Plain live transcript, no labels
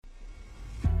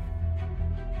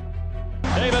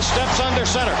Davis steps under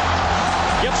center.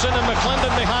 Gibson and McClendon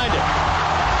behind him.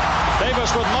 Davis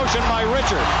with motion by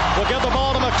Richard. Will give the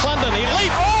ball to McClendon. He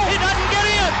leaps. Oh, he doesn't get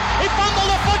in. He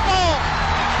fumbled the football.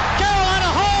 Carolina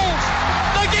holds.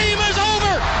 The game is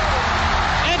over.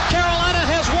 And Carolina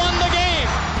has won the game.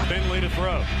 Finley to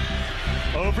throw.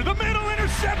 Over the middle,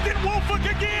 intercepted. Woolfolk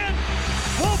again.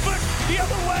 Woolfolk the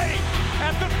other way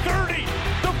at the 30,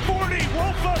 the 40.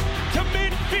 Woolfolk to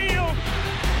midfield.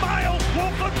 Miles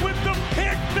Woolfolk with the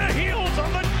pick. The Heels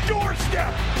on the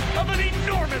doorstep of an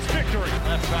enormous victory.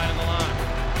 Left side of the line.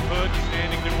 Hood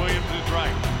standing to Williams'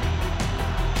 right.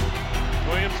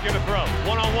 Williams gonna throw.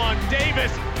 One-on-one.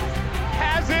 Davis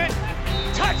has it.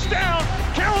 Touchdown.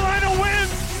 Carolina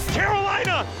wins.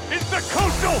 Carolina is the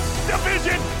Coastal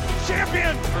Division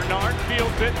champion. Bernard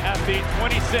fields it at the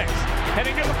 26.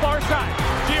 Heading to the far side.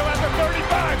 Gio at the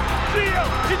 35. Gio,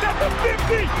 he's at the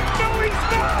 50. No, he's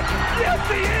not. Yes,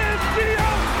 he is.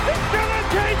 Gio is gonna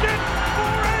take it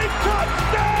for a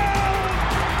touchdown.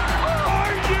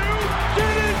 Are you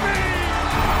kidding me?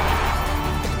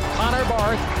 Connor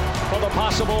Barth for the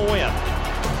possible win.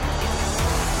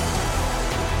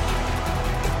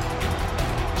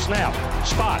 Snap,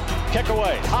 spot, kick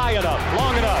away, high enough,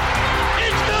 long enough.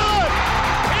 It's good!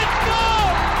 It's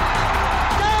good!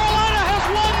 Carolina has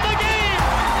won the game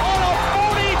on a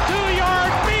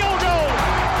 42-yard field goal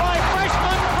by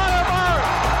freshman Connor Barth.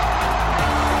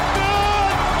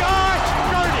 Good gosh,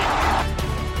 dirty!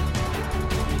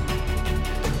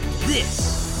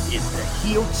 This is the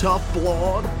Heel Tough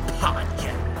Blog Podcast.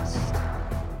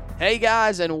 Hey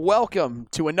guys, and welcome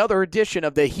to another edition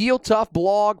of the Heel Tough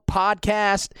Blog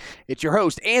Podcast. It's your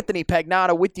host, Anthony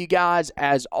Pagnotta, with you guys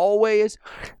as always.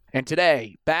 And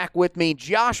today, back with me,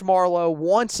 Josh Marlowe,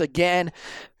 once again.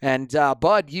 And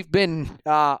Bud, you've been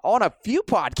on a few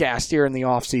podcasts here in the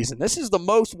offseason. This is the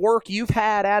most work you've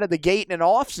had out of the gate in an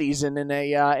offseason in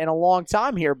a long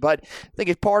time here. But I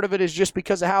think part of it is just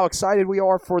because of how excited we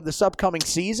are for this upcoming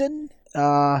season.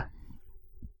 But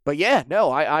yeah,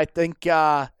 no, I think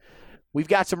we've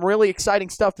got some really exciting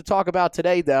stuff to talk about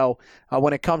today, though,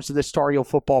 when it comes to this Tar Heel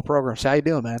football program. So how you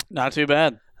doing, man? Not too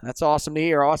bad. That's awesome to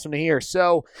hear. Awesome to hear.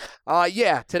 So,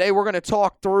 today we're going to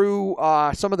talk through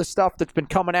some of the stuff that's been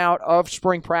coming out of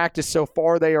spring practice so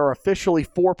far. They are officially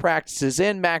 4 practices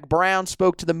in. Mack Brown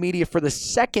spoke to the media for the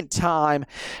second time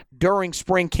during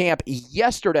spring camp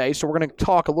yesterday. So we're going to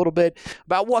talk a little bit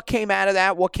about what came out of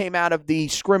that, what came out of the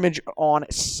scrimmage on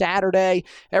Saturday,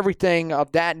 everything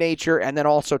of that nature, and then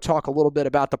also talk a little bit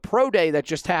about the pro day that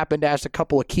just happened, ask a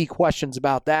couple of key questions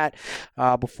about that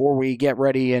before we get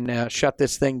ready and shut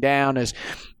this thing down. As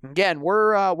again,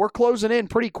 we're closing in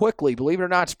pretty quickly. Believe it or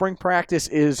not, spring practice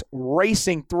is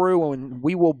racing through, and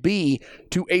we will be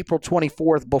to April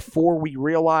 24th before we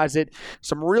realize it.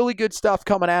 Some really good stuff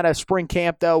coming out of spring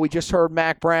camp, though. We just heard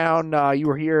Mack Brown. You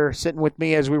were here sitting with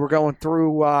me as we were going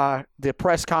through the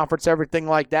press conference, everything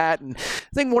like that. And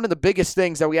I think one of the biggest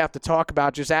things that we have to talk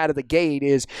about just out of the gate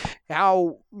is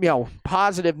how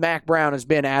positive Mack Brown has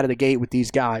been out of the gate with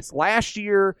these guys. Last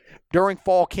year during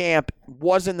fall camp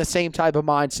wasn't the same type of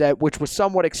mindset, which was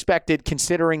somewhat expected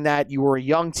considering that you were a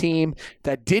young team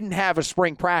that didn't have a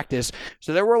spring practice.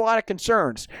 So there were a lot of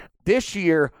concerns. This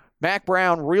year, Mack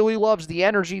Brown really loves the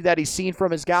energy that he's seen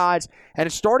from his guys, and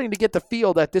is starting to get the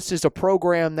feel that this is a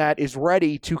program that is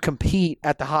ready to compete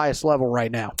at the highest level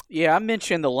right now. Yeah, I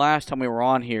mentioned the last time we were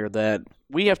on here that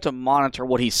we have to monitor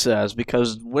what he says,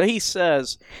 because what he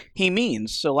says, he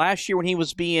means. So last year when he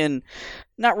was being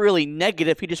not really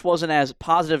negative, he just wasn't as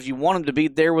positive as you want him to be,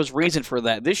 there was reason for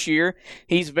that. This year,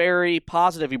 he's very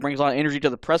positive. He brings a lot of energy to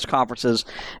the press conferences,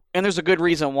 and there's a good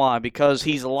reason why, because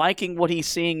he's liking what he's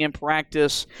seeing in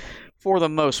practice for the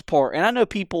most part. And I know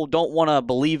people don't want to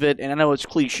believe it, and I know it's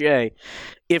cliche.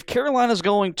 If Carolina's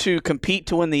going to compete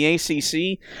to win the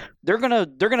ACC, they're gonna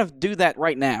do that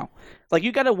right now. Like,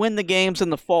 you got to win the games in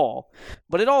the fall.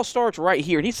 But it all starts right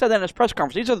here. And he said that in his press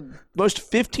conference. These are the most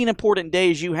 15 important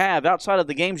days you have outside of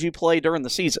the games you play during the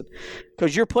season,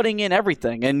 because you're putting in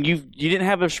everything. And you didn't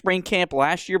have a spring camp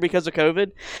last year because of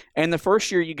COVID. And the first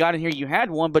year you got in here, you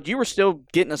had one, but you were still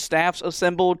getting the staffs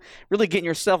assembled, really getting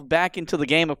yourself back into the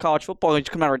game of college football when you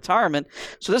come out of retirement.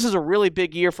 So this is a really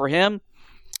big year for him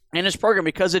in his program,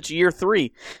 because it's year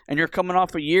 3, and you're coming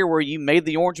off a year where you made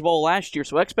the Orange Bowl last year,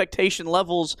 so expectation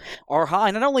levels are high,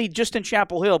 not only just in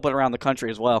Chapel Hill, but around the country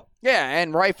as well. Yeah,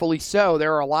 and rightfully so.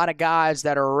 There are a lot of guys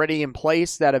that are already in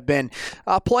place that have been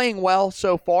playing well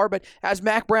so far, but as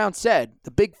Mack Brown said,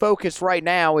 the big focus right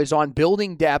now is on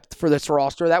building depth for this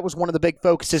roster. That was one of the big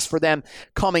focuses for them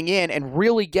coming in, and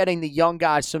really getting the young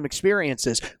guys some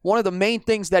experiences. One of the main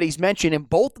things that he's mentioned in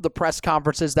both of the press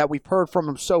conferences that we've heard from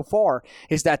him so far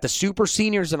is that that the super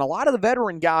seniors and a lot of the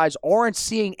veteran guys aren't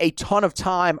seeing a ton of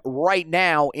time right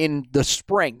now in the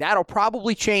spring. That'll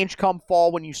probably change come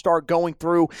fall when you start going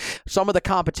through some of the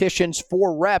competitions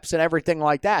for reps and everything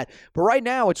like that. But right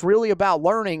now, it's really about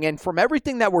learning, and from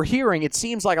everything that we're hearing, it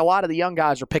seems like a lot of the young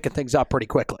guys are picking things up pretty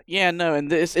quickly. Yeah, no,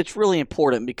 and it's really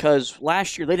important because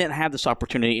last year they didn't have this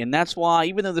opportunity, and that's why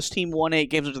even though this team won 8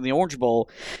 games into the Orange Bowl,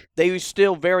 they were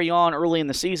still very on early in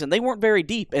the season. They weren't very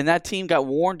deep, and that team got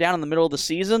worn down in the middle of the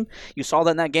season. You saw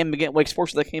that in that game against Wake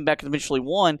Forest. They came back and eventually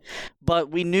won, but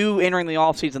we knew entering the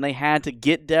offseason they had to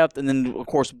get depth and then, of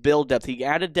course, build depth. He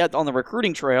added depth on the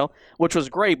recruiting trail, which was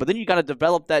great, but then you got to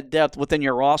develop that depth within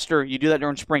your roster. You do that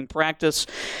during spring practice,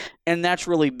 and that's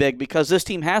really big because this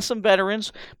team has some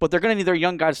veterans, but they're going to need their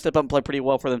young guys to step up and play pretty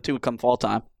well for them too come fall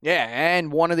time. Yeah,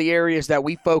 and one of the areas that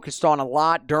we focused on a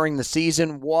lot during the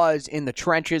season was in the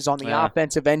trenches on the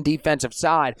offensive and defensive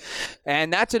side.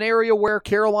 And that's an area where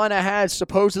Carolina has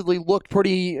supposedly looked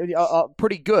pretty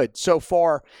good so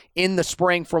far in the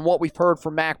spring from what we've heard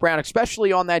from Mack Brown,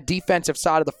 especially on that defensive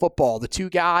side of the football. The two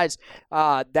guys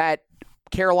that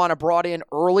Carolina brought in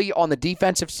early on the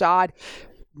defensive side,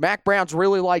 Mack Brown's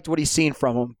really liked what he's seen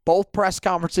from him. Both press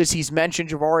conferences, he's mentioned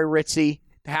Jahvaree Ritzie,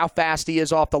 how fast he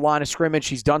is off the line of scrimmage.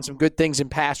 He's done some good things in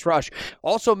pass rush.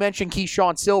 Also mentioned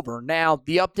Keyshawn Silver. Now,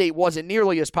 the update wasn't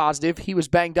nearly as positive. He was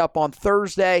banged up on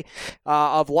Thursday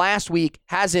of last week,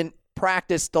 hasn't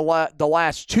practiced the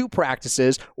last 2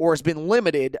 practices, or has been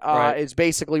limited, is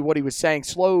basically what he was saying.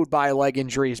 Slowed by a leg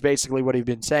injury is basically what he's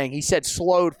been saying. He said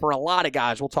slowed for a lot of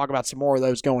guys. We'll talk about some more of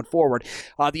those going forward.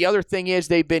 The other thing is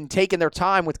they've been taking their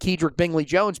time with Kedrick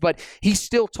Bingley-Jones, but he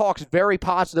still talks very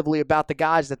positively about the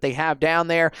guys that they have down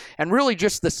there and really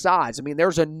just the size. I mean,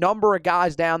 there's a number of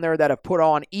guys down there that have put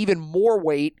on even more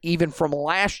weight, even from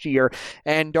last year,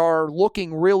 and are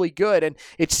looking really good. And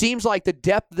it seems like the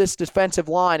depth of this defensive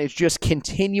line is just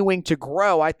continuing to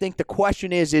grow. I think the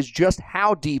question is just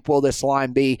how deep will this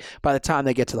line be by the time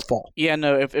they get to the fall? Yeah,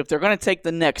 no, if they're going to take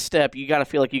the next step, you got to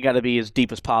feel like you got to be as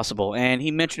deep as possible. And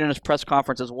he mentioned in his press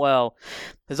conference as well,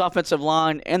 his offensive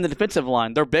line and the defensive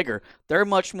line, they're bigger. They're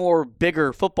much more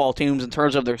bigger football teams in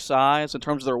terms of their size, in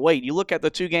terms of their weight. You look at the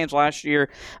 2 games last year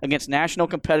against national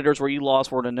competitors where you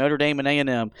lost were to Notre Dame and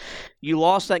A&M. You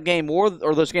lost that game or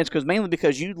those games mainly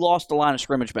because you lost the line of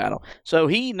scrimmage battle. So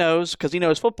he knows, because he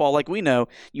knows football like we know,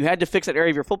 you had to fix that area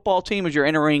of your football team as you're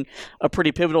entering a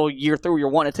pretty pivotal year through. You're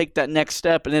wanting to take that next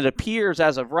step, and it appears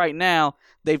as of right now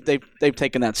they've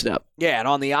taken that step. Yeah, and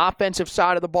on the offensive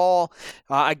side of the ball,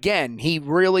 again, he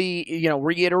really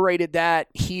reiterated that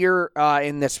here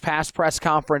in this past press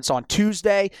conference on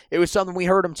Tuesday. It was something we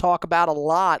heard him talk about a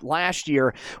lot last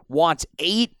year. Wants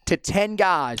 8 to 10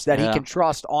 guys that he can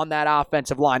trust on that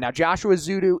offensive line. Now, Joshua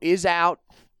Ezeudu is out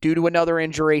due to another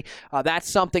injury. That's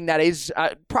something that is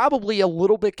probably a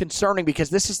little bit concerning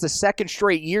because this is the second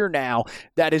straight year now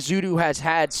that Ezeudu has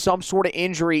had some sort of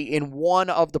injury in one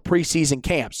of the preseason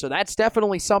camps. So that's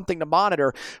definitely something to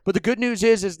monitor. But the good news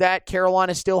is that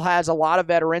Carolina still has a lot of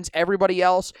veterans. Everybody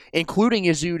else, including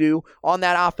Ezeudu, on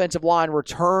that offensive line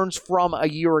returns from a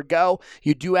year ago.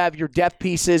 You do have your depth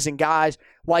pieces and guys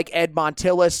like Ed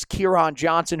Montilus, Kieran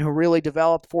Johnson, who really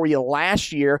developed for you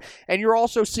last year. And you're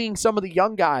also seeing some of the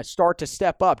young guys start to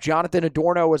step up. Jonathan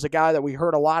Adorno was a guy that we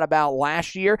heard a lot about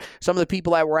last year. Some of the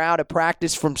people that were out at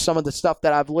practice, from some of the stuff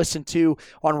that I've listened to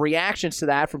on reactions to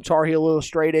that from Tar Heel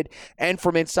Illustrated and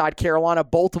from Inside Carolina,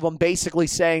 both of them basically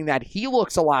saying that he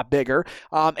looks a lot bigger.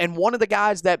 And one of the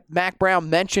guys that Mack Brown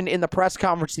mentioned in the press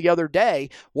conference the other day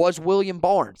was William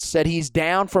Barnes. Said he's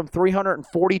down from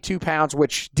 342 pounds,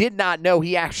 which did not know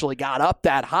he actually got up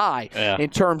that high in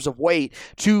terms of weight,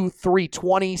 to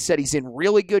 320. Said he's in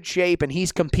really good shape and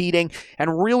he's competing,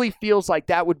 and really feels like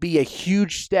that would be a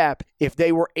huge step if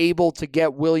they were able to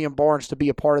get William Barnes to be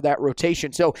a part of that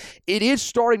rotation. So it is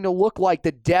starting to look like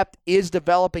the depth is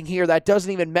developing here. That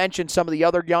doesn't even mention some of the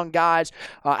other young guys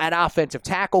at offensive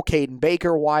tackle, Caden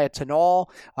Baker, Wyatt Tanal,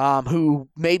 who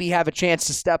maybe have a chance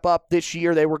to step up this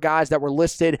year. They were guys that were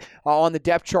listed on the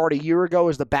depth chart a year ago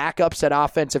as the backups at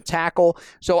offensive tackle.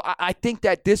 So I think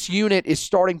that this unit is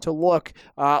starting to look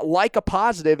like a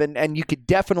positive, and you could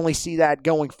definitely see that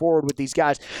going forward with these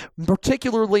guys,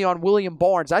 particularly on William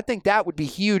Barnes. I think that would be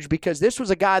huge because this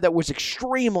was a guy that was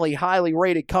extremely highly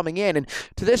rated coming in, and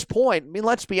to this point, I mean,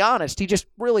 let's be honest, he just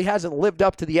really hasn't lived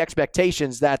up to the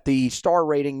expectations that the star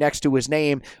rating next to his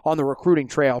name on the recruiting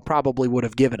trail probably would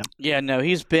have given him. Yeah, no,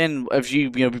 he's been, if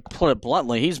you put it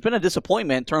bluntly, he's been a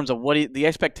disappointment in terms of what the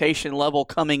expectation level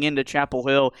coming into Chapel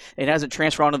Hill. It hasn't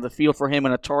transfer onto the field for him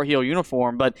in a Tar Heel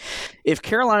uniform. But if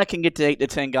Carolina can get to 8 to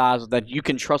 10 guys that you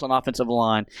can trust on offensive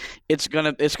line, it's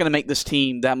gonna make this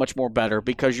team that much more better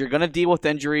because you're gonna deal with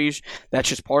injuries. That's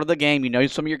just part of the game. You know,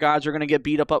 some of your guys are gonna get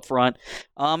beat up front,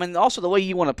 and also the way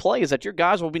you want to play is that your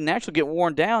guys will be naturally get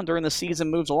worn down during the season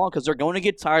moves along because they're going to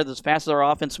get tired as fast as our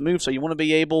offense moves. So you want to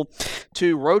be able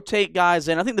to rotate guys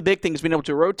in. I think the big thing is being able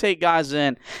to rotate guys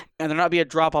in and there not be a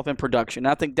drop-off in production.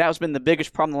 I think that's been the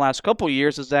biggest problem the last couple of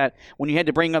years is that when you had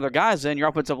to bring other guys in, your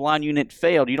offensive line unit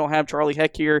failed. You don't have Charlie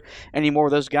Heck here anymore,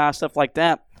 those guys, stuff like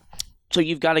that. So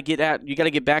you got to get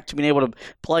back to being able to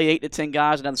play 8 to 10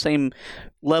 guys and have the same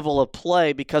level of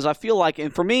play because I feel like,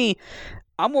 and for me,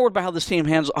 I'm worried about how this team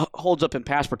holds up in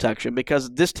pass protection because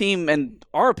this team, in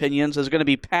our opinions, is going to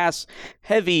be pass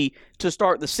heavy to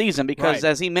start the season because,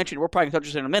 as he mentioned, we're probably going to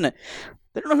touch this in a minute,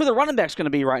 they don't know who the running back's going to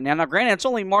be right now. Now, granted, it's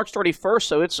only March 31st,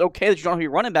 so it's okay that you don't know who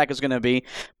your running back is going to be,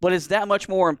 but it's that much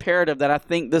more imperative that I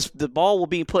think the ball will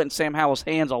be put in Sam Howell's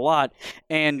hands a lot,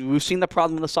 and we've seen the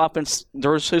problem with this offense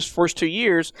during his first 2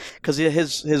 years because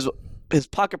his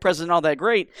pocket presence isn't all that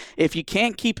great. If you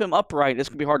can't keep him upright, it's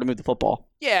going to be hard to move the football.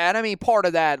 Yeah, and I mean, part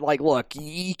of that, like, look,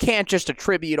 you can't just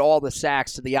attribute all the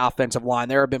sacks to the offensive line.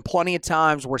 There have been plenty of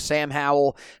times where Sam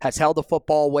Howell has held the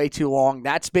football way too long.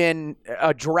 That's been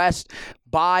addressed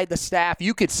by the staff.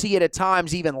 You could see it at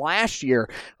times even last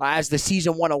year as the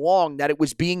season went along that it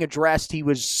was being addressed. He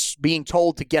was being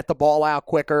told to get the ball out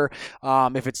quicker.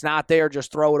 If it's not there,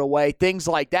 just throw it away, things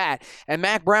like that. And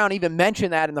Mack Brown even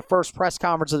mentioned that in the first press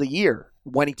conference of the year.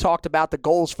 When he talked about the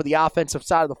goals for the offensive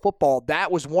side of the football,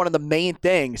 that was one of the main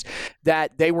things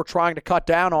that they were trying to cut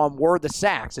down on were the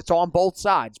sacks. It's on both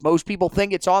sides. Most people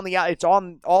think it's all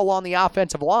on the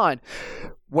offensive line,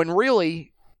 when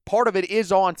really part of it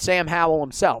is on Sam Howell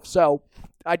himself. So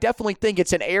I definitely think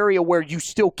it's an area where you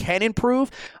still can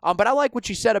improve. But I like what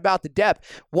you said about the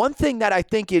depth. One thing that I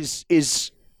think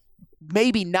is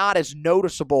maybe not as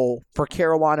noticeable for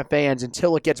Carolina fans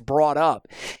until it gets brought up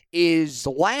is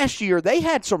last year they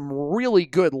had some really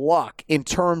good luck in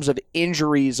terms of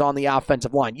injuries on the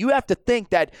offensive line. You have to think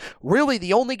that really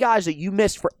the only guys that you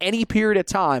missed for any period of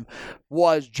time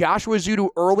was Joshua Ezeudu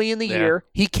early in the year.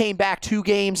 He came back 2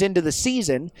 games into the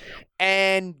season,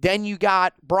 and then you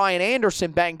got Brian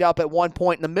Anderson banged up at one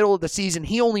point in the middle of the season.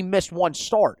 He only missed 1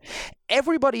 start.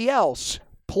 Everybody else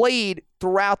played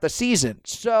throughout the season.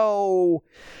 So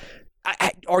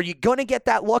are you going to get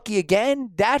that lucky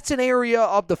again? That's an area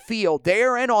of the field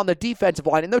there and on the defensive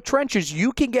line. In the trenches,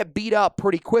 you can get beat up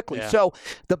pretty quickly. Yeah. So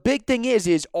the big thing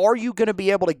is are you going to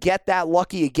be able to get that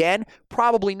lucky again?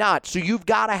 Probably not. So you've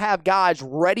got to have guys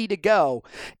ready to go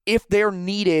if they're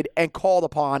needed and called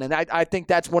upon. And I think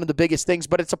that's one of the biggest things.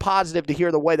 But it's a positive to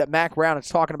hear the way that Mack Brown is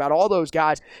talking about all those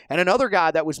guys. And another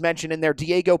guy that was mentioned in there,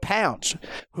 Diego Pounds,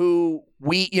 who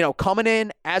coming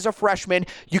in as a freshman,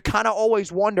 you kind of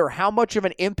always wonder how much of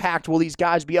an impact will these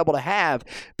guys be able to have,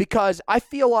 because I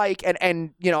feel like, and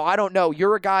I don't know,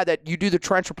 you're a guy that you do the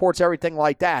trench reports, everything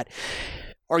like that.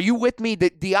 Are you with me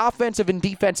that the offensive and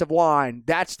defensive line,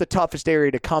 that's the toughest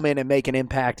area to come in and make an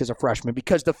impact as a freshman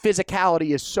because the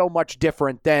physicality is so much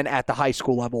different than at the high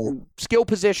school level. Skill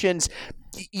positions,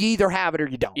 you either have it or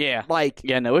you don't. Yeah.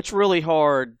 It's really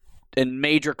hard in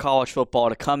major college football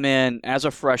to come in as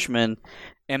a freshman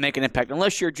and make an impact,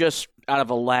 unless you're just out of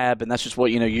a lab and that's just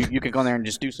what, you can go in there and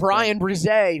just do something. Brian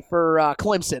Brzee for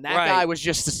Clemson. That guy was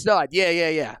just a stud.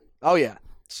 Yeah. Oh, yeah.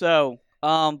 So,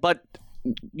 but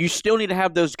you still need to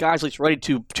have those guys at least ready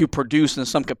to produce in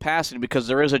some capacity because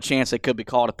there is a chance they could be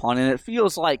called upon, and it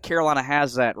feels like Carolina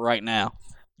has that right now.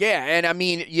 Yeah, and I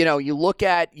mean, you look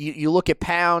at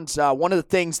Pounds. One of the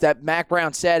things that Mack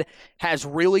Brown said, has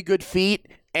really good feet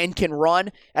and can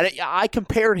run. And I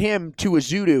compared him to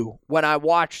Ezeudu when I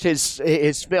watched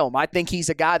his film. I think he's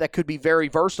a guy that could be very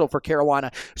versatile for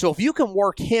Carolina. So if you can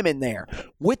work him in there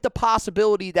with the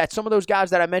possibility that some of those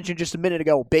guys that I mentioned just a minute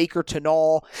ago, Baker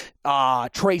Tunal,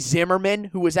 Trey Zimmerman,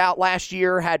 who was out last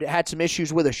year, had some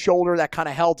issues with a shoulder that kind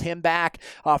of held him back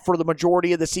for the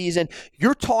majority of the season.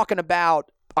 You're talking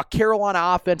about a Carolina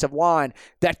offensive line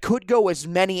that could go as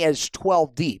many as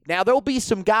 12 deep. Now, there'll be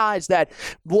some guys that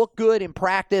look good in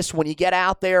practice when you get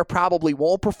out there, probably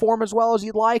won't perform as well as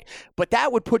you'd like, but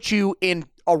that would put you in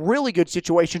a really good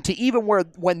situation to even where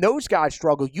when those guys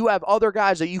struggle, you have other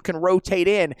guys that you can rotate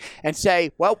in and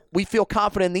say, well, we feel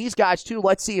confident in these guys too.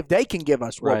 Let's see if they can give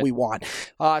us what we want.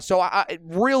 So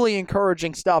really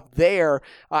encouraging stuff there.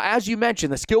 As you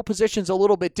mentioned, the skill position's a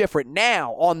little bit different.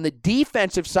 Now, on the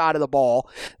defensive side of the ball,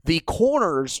 the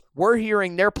corners, we're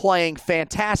hearing they're playing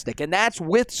fantastic, and that's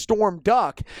with Storm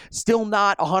Duck still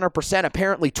not 100%.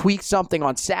 Apparently tweaked something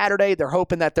on Saturday. They're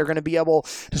hoping that they're going to be able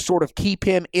to sort of keep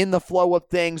him in the flow of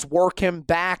things, work him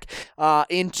back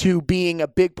into being a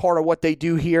big part of what they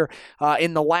do here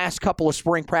in the last couple of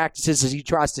spring practices as he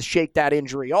tries to shake that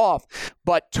injury off.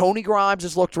 But Tony Grimes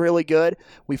has looked really good.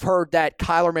 We've heard that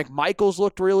Kyler McMichael's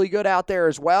looked really good out there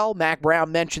as well. Mack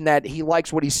Brown mentioned that he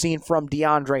likes what he's seen from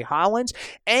DeAndre Hollins,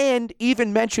 and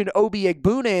even mentioned Obi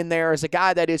Egbuna in there as a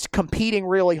guy that is competing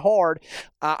really hard.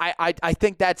 I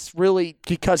think that's really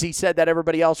because he said that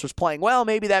everybody else was playing well.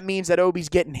 Maybe that means that Obi's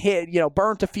getting hit,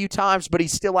 burnt a few times, but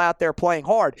he's still out there playing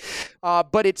hard.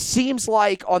 But it seems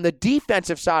like on the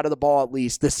defensive side of the ball, at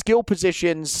least, the skill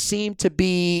positions seem to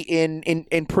be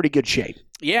in pretty good shape.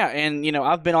 Yeah, and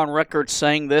I've been on record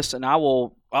saying this, and I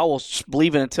will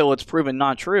believe it until it's proven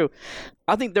not true.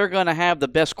 I think they're going to have the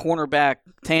best cornerback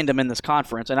tandem in this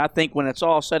conference, and I think when it's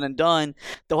all said and done,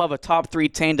 they'll have a top 3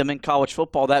 tandem in college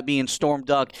football, that being Storm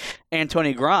Duck and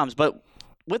Tony Grimes. But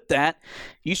with that,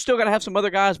 you still got to have some other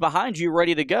guys behind you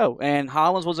ready to go. And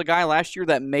Hollins was a guy last year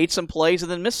that made some plays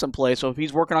and then missed some plays. So if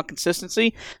he's working on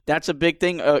consistency, that's a big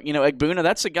thing. Egbuna,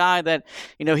 that's a guy that,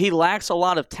 he lacks a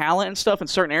lot of talent and stuff in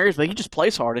certain areas, but he just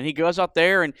plays hard. And he goes out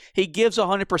there and he gives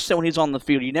 100% when he's on the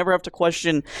field. You never have to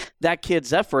question that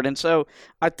kid's effort. And so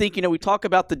I think, we talk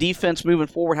about the defense moving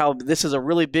forward, how this is a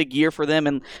really big year for them.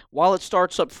 And while it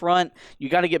starts up front, you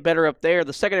got to get better up there.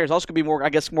 The secondary is also going to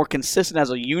be more consistent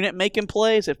as a unit making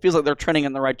plays. It feels like they're trending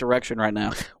in the right direction right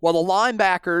now. Well, the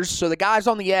linebackers, so the guys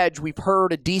on the edge, we've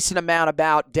heard a decent amount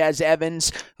about Des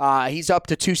Evans. He's up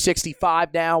to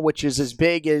 265 now, which is as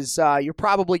big as you're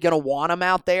probably going to want him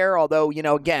out there. Although,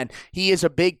 again, he is a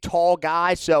big, tall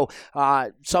guy. So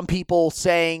some people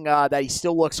saying that he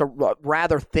still looks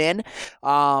rather thin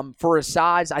for his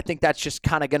size. I think that's just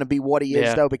kind of going to be what he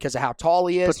is, though, because of how tall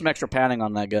he is. Put some extra padding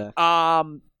on that guy.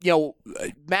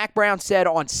 Mack Brown said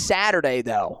on Saturday,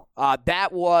 though,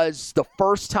 that was the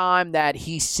first time that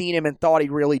he's seen him and thought he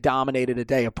really dominated a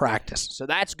day of practice. So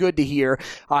that's good to hear.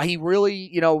 He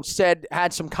really,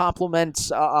 had some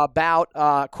compliments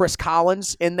about Chris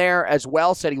Collins in there as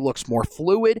well. Said he looks more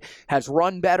fluid, has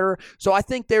run better. So I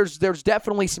think there's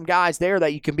definitely some guys there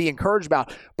that you can be encouraged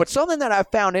about. But something that I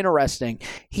found interesting,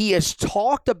 he has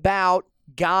talked about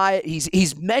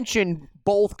he's mentioned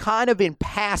both kind of in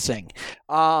passing.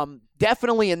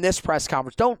 Definitely in this press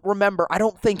conference. I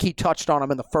don't think he touched on them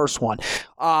in the first one.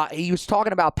 He was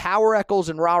talking about Power Echols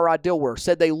and Ra Dilworth.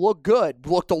 Said they look good.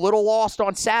 Looked a little lost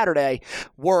on Saturday.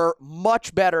 Were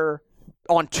much better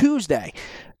on Tuesday.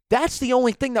 That's the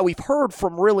only thing that we've heard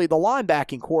from really the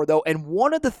linebacking core, though. And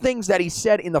one of the things that he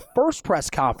said in the first press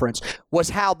conference was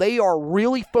how they are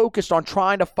really focused on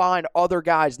trying to find other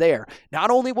guys there. Not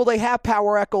only will they have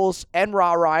Power Echols and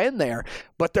Ra in there,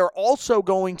 but they're also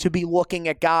going to be looking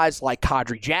at guys like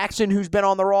Kadri Jackson, who's been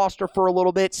on the roster for a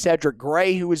little bit, Cedric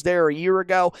Gray, who was there a year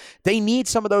ago. They need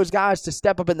some of those guys to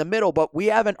step up in the middle, but we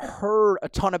haven't heard a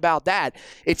ton about that.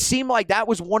 It seemed like that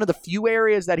was one of the few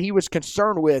areas that he was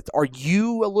concerned with. Are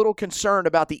you a little concerned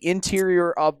about the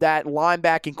interior of that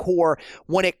linebacking core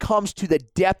when it comes to the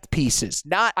depth pieces?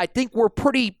 I think we're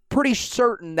pretty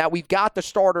certain that we've got the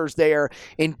starters there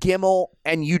in Gemmel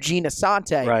and Eugene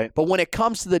Asante. Right. But when it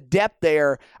comes to the depth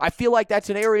there, I feel like that's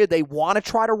an area they want to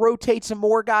try to rotate some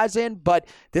more guys in, but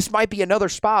this might be another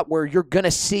spot where you're going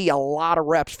to see a lot of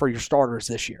reps for your starters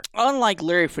this year. Unlike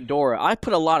Larry Fedora, I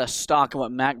put a lot of stock in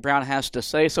what Mack Brown has to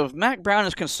say. So if Mack Brown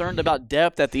is concerned about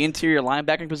depth at the interior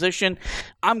linebacking position,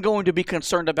 I'm going to be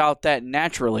concerned about that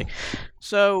naturally.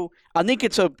 So I think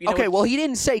it's okay, well, he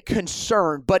didn't say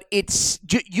concerned, but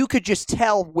you could just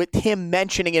tell with him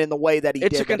mentioning it in the way that he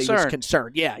did that he was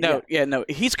concerned. No,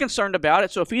 he's concerned about it.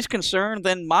 So if he's concerned,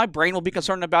 then my brain will be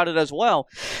concerned about it as well,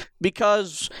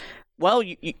 because well,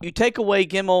 you take away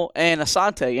Gemmel and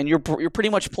Asante, and you're pretty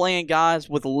much playing guys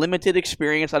with limited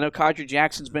experience. I know Kadri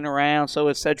Jackson's been around, so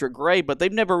has Cedric Gray, but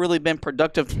they've never really been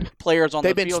productive players on the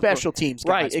field. They've been special teams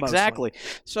guys, right? Exactly.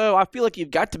 So I feel like you've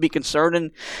got to be concerned.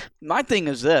 And my thing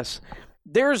is this: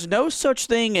 there's no such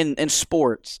thing in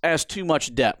sports as too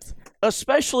much depth.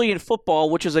 especially in football,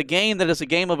 which is a game that is a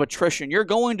game of attrition. You're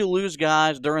going to lose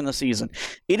guys during the season.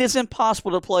 It is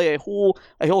impossible to play a whole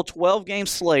 12-game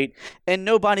slate and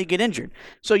nobody get injured.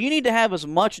 So you need to have as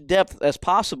much depth as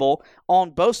possible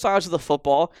on both sides of the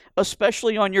football,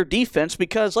 especially on your defense,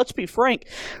 because let's be frank,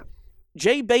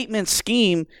 Jay Bateman's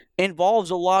scheme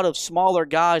involves a lot of smaller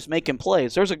guys making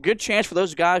plays. There's a good chance for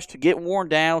those guys to get worn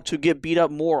down, to get beat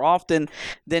up more often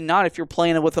than not if you're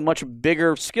playing with a much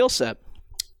bigger skill set.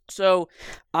 So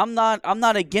I'm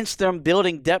not against them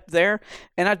building depth there,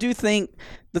 and I do think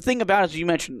the thing about it, as you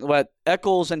mentioned, what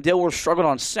Eccles and Dilworth struggled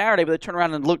on Saturday, but they turned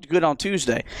around and looked good on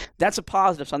Tuesday. That's a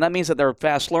positive sign. That means that they're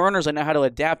fast learners. They know how to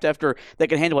adapt after they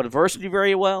can handle adversity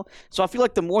very well. So I feel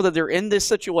like the more that they're in these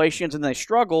situations and they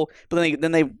struggle, but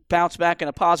then they bounce back in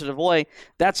a positive way,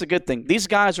 that's a good thing. These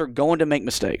guys are going to make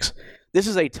mistakes. This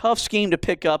is a tough scheme to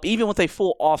pick up, even with a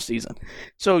full offseason.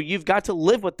 So you've got to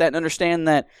live with that and understand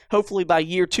that hopefully by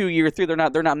year 2, year 3, they're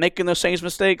not making those same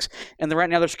mistakes, and right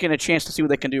now they're just getting a chance to see what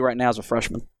they can do right now as a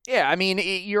freshman. Yeah, I mean,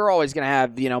 you're always going to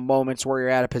have, moments where you're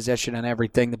out of position and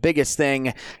everything. The biggest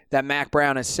thing that Mack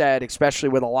Brown has said, especially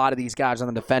with a lot of these guys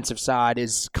on the defensive side,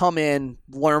 is come in,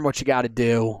 learn what you got to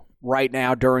do right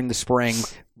now during the spring.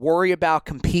 Worry about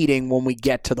competing when we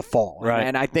get to the fall. Right.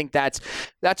 And I think that's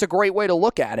a great way to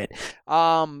look at it.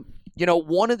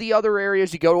 One of the other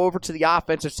areas, you go over to the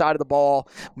offensive side of the ball,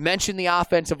 mention the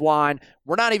offensive line.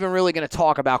 We're not even really going to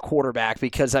talk about quarterback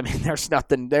because, there's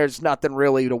nothing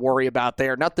really to worry about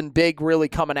there. Nothing big really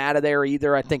coming out of there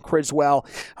either. I think Criswell,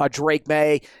 Drake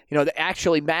May,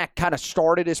 actually Mack kind of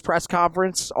started his press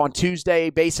conference on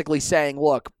Tuesday basically saying,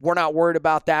 look, we're not worried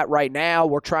about that right now.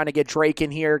 We're trying to get Drake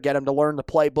in here, get him to learn the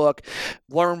playbook,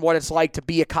 learn what it's like to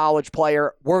be a college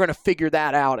player. We're going to figure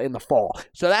that out in the fall.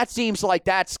 So that seems like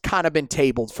that's kind of been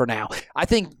tabled for now. I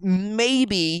think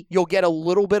maybe you'll get a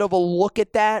little bit of a look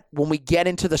at that when we get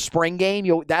into the spring game.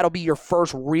 That'll be your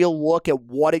first real look at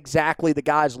what exactly the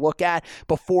guys look at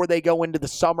before they go into the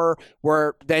summer,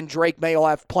 where then Drake May will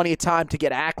have plenty of time to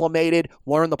get acclimated,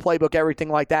 learn the playbook, everything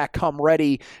like that, come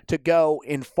ready to go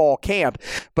in fall camp.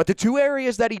 But the two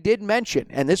areas that he did mention,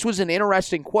 and this was an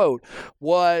interesting quote,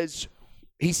 was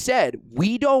he said,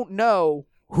 we don't know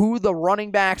who the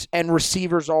running backs and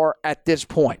receivers are at this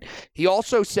point. He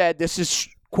also said, this is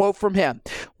quote from him,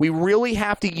 we really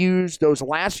have to use those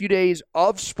last few days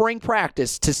of spring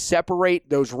practice to separate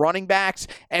those running backs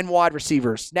and wide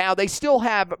receivers. Now, they still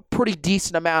have a pretty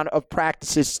decent amount of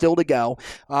practices still to go.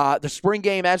 The spring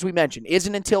game, as we mentioned,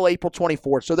 isn't until April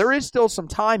 24th, so there is still some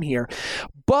time here.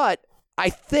 But I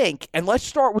think, and let's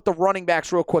start with the running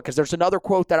backs real quick because there's another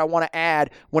quote that I want to add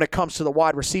when it comes to the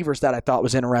wide receivers that I thought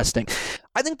was interesting.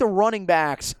 I think the running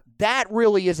backs, that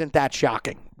really isn't that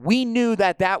shocking. We knew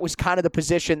that was kind of the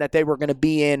position that they were going to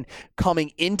be in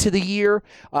coming into the year.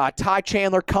 Ty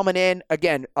Chandler coming in,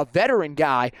 again, a veteran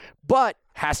guy, but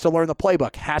has to learn the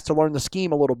playbook, has to learn the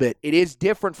scheme a little bit. It is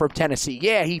different from Tennessee.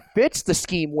 Yeah, he fits the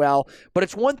scheme well, but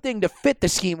it's one thing to fit the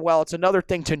scheme well. It's another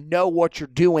thing to know what you're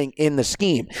doing in the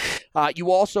scheme. You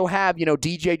also have,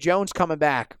 DJ Jones coming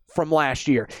back from last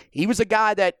year. He was a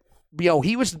guy that,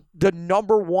 he was the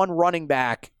number one running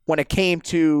back when it came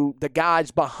to the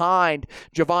guys behind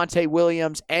Javonte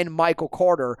Williams and Michael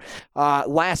Carter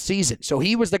last season. So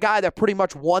he was the guy that pretty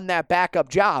much won that backup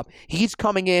job. He's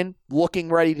coming in looking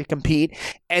ready to compete.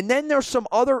 And then there's some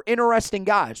other interesting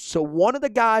guys. So one of the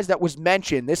guys that was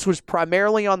mentioned, this was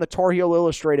primarily on the Tar Heel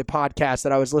Illustrated podcast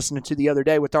that I was listening to the other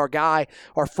day with our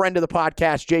friend of the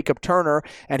podcast, Jacob Turner,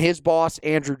 and his boss,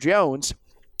 Andrew Jones,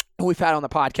 who we've had on the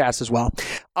podcast as well.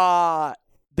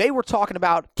 They were talking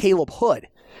about Caleb Hood.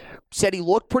 Said he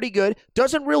looked pretty good.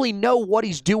 Doesn't really know what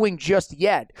he's doing just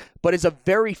yet, but is a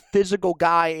very physical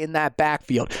guy in that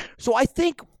backfield. So I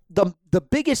think the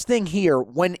biggest thing here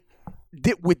with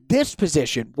this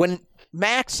position, when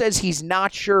Max says he's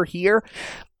not sure here,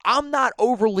 I'm not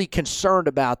overly concerned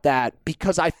about that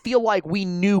because I feel like we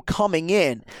knew coming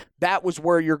in that was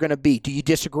where you're going to be. Do you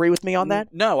disagree with me on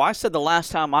that? No, I said the last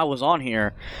time I was on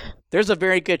here, there's a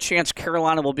very good chance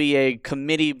Carolina will be a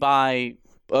committee by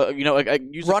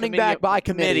running back by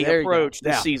committee approach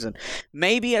this season.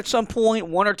 Maybe at some point,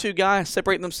 one or two guys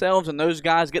separate themselves and those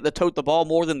guys get to tote the ball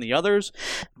more than the others.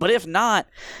 But if not,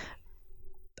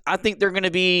 I think they're going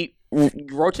to be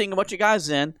rotating a bunch of guys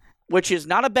in, which is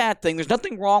not a bad thing. There's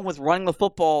nothing wrong with running the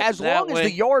football as long as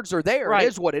the yards are there. Right. It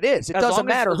is what it is. It doesn't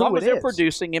matter who it is. As long as they're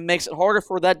producing, it makes it harder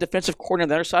for that defensive coordinator on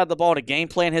the other side of the ball to game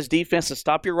plan his defense to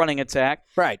stop your running attack.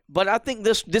 Right. But I think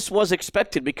this was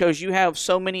expected because you have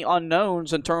so many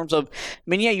unknowns in terms of.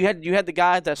 You had the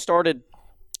guy that started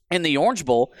in the Orange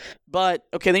Bowl, but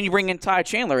okay, then you bring in Ty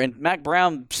Chandler, and Mack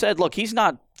Brown said, look, he's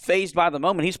not phased by the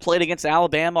moment. He's played against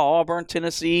Alabama, Auburn,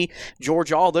 Tennessee,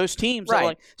 Georgia, all those teams.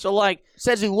 Right. So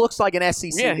says he looks like an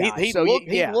SEC guy.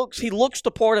 He looks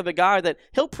the part of a guy that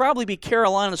he'll probably be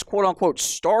Carolina's quote-unquote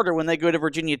starter when they go to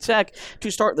Virginia Tech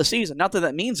to start the season. Not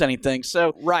that means anything.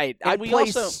 So right. I'd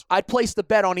place the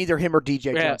bet on either him or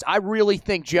DJ Jones. I really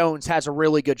think Jones has a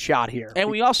really good shot here. And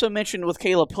we also mentioned with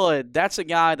Caleb Hood, that's a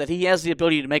guy that he has the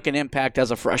ability to make an impact as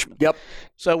a freshman. Yep.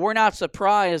 So we're not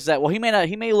surprised that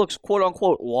he may look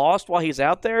quote-unquote lost while he's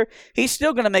out there. He's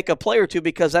still going to make a play or two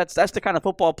because that's the kind of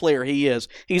football player he is.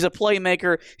 He's a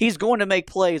playmaker. He's going to make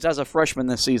plays as a freshman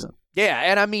this season. Yeah,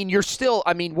 and I mean,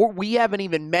 we haven't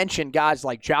even mentioned guys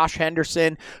like Josh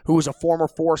Henderson, who was a former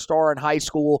 4-star in high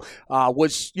school,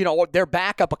 was, their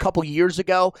backup a couple years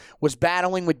ago, was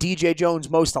battling with DJ Jones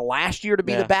most of last year to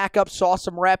be the backup, saw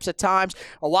some reps at times.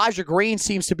 Elijah Green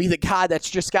seems to be the guy that's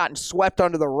just gotten swept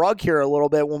under the rug here a little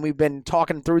bit when we've been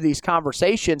talking through these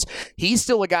conversations. He's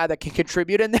still a guy that can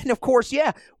contribute. And then, of course,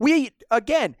 we,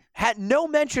 again, had no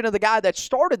mention of the guy that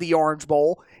started the Orange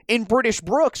Bowl in British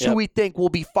Brooks, who we think will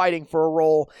be fighting for a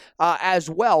role as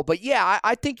well. But,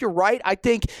 I think you're right. I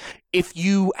think if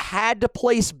you had to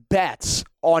place bets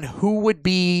on who would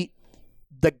be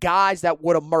the guys that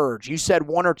would emerge, you said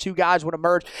one or two guys would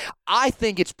emerge. I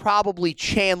think it's probably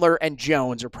Chandler and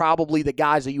Jones are probably the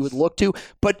guys that you would look to.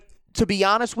 But to be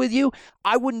honest with you,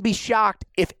 I wouldn't be shocked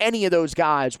if any of those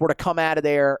guys were to come out of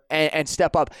there and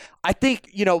step up. I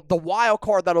think, the wild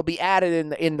card that'll be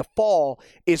added in the fall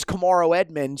is Kamaro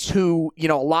Edmonds, who, a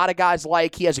lot of guys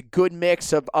like. He has a good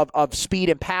mix of speed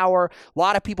and power. A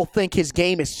lot of people think his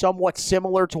game is somewhat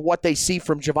similar to what they see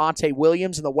from Javonte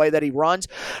Williams and the way that he runs.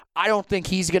 I don't think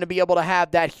he's going to be able to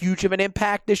have that huge of an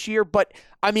impact this year. But,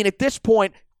 I mean, at this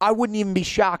point, I wouldn't even be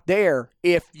shocked there.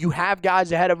 If you have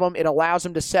guys ahead of him, it allows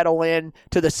him to settle in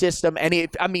to the system. And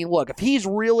if he's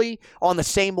really on the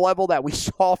same level that we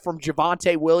saw from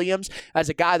Javonte Williams as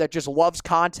a guy that just loves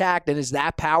contact and is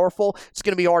that powerful, it's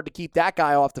going to be hard to keep that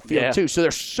guy off the field too. So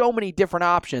there's so many different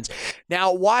options.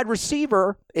 Now, wide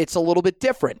receiver, it's a little bit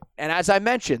different. And as I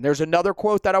mentioned, there's another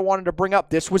quote that I wanted to bring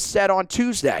up. This was said on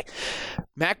Tuesday.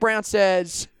 Mack Brown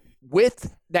says,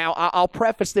 now, I'll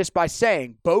preface this by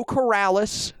saying Beau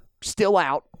Corrales still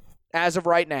out as of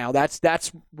right now.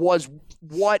 Was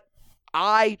what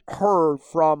I heard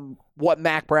from what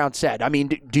Mack Brown said. I mean,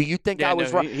 do you think I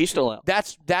was right? He's still out.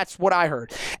 That's what I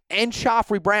heard. And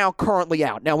Khafre Brown currently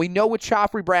out. Now, we know with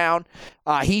Khafre Brown,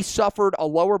 he suffered a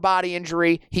lower body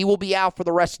injury. He will be out for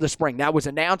the rest of the spring. That was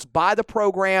announced by the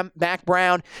program. Mack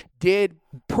Brown did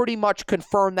pretty much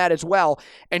confirm that as well.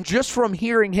 And just from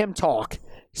hearing him talk,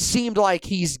 seemed like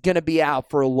he's going to be out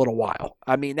for a little while.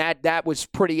 I mean, that was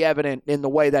pretty evident in the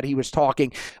way that he was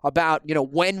talking about,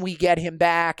 when we get him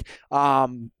back,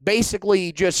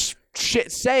 basically just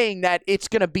saying that it's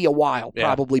going to be a while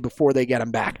probably before they get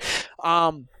him back.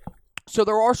 So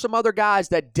there are some other guys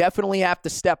that definitely have to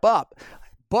step up.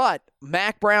 But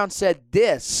Mack Brown said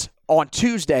this on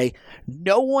Tuesday: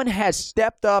 no one has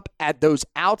stepped up at those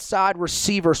outside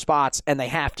receiver spots, and they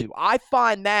have to. I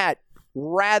find that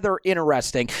rather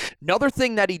interesting. Another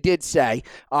thing that he did say,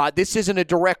 this isn't a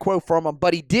direct quote from him,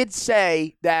 but he did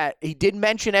say that he did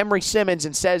mention Emery Simmons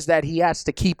and says that he has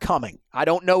to keep coming. I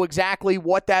don't know exactly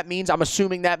what that means. I'm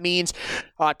assuming that means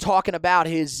talking about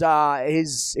his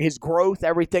growth,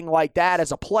 everything like that,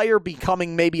 as a player,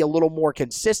 becoming maybe a little more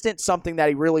consistent, something that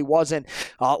he really wasn't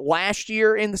last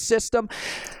year in the system.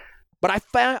 But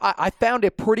I found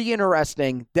it pretty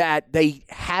interesting that they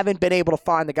haven't been able to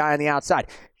find the guy on the outside.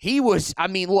 He was,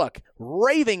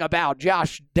 raving about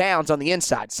Josh Downs on the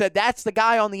inside. Said that's the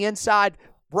guy on the inside.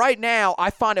 Right now,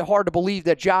 I find it hard to believe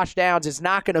that Josh Downs is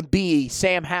not going to be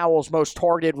Sam Howell's most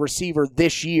targeted receiver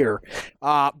this year,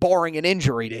 barring an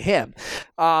injury to him.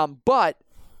 But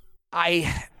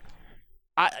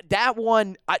that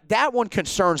one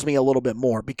concerns me a little bit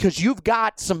more, because you've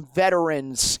got some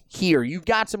veterans here. You've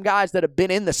got some guys that have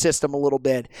been in the system a little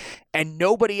bit, and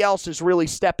nobody else is really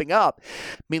stepping up.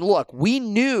 I mean, look, we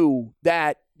knew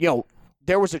that,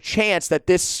 there was a chance that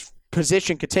this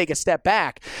position could take a step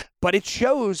back, but it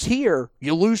shows here.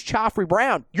 You lose Khafre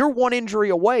Brown, you're one injury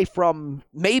away from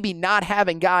maybe not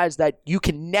having guys that you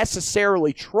can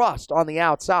necessarily trust on the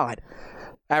outside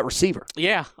at receiver.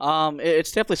 Yeah,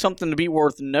 it's definitely something to be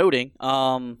worth noting.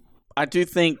 I do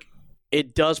think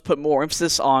it does put more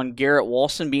emphasis on Garrett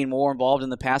Wilson being more involved in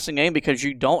the passing game, because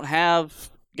you don't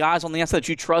have guys on the outside that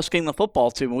you trust getting the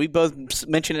football to. And we both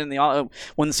mentioned it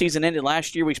when the season ended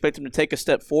last year, we expect him to take a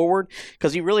step forward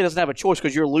because he really doesn't have a choice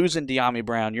because you're losing De'Ami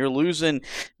Brown. You're losing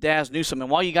Daz Newsome.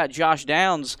 And while you got Josh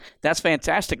Downs, that's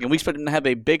fantastic. And we expect him to have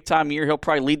a big-time year. He'll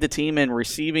probably lead the team in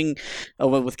receiving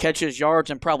with catches, yards,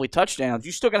 and probably touchdowns.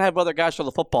 You still got to have other guys for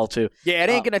the football to. Yeah, it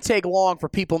ain't going to take long for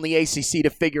people in the ACC to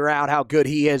figure out how good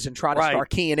he is and try to start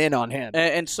keying in on him.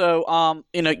 And so,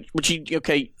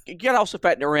 you got to also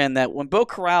factor in that when Beau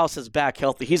Corrales is back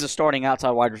healthy, he's a starting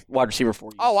outside wide receiver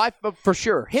for you. Oh, for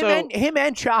sure. Him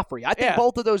and Chafrey. I think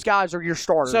both of those guys are your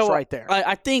starters right there.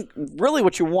 I think really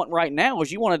what you want right now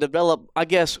is you want to develop, I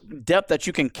guess, depth that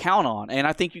you can count on. And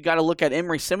I think you got to look at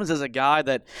Emory Simmons as a guy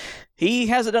that he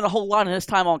hasn't done a whole lot in his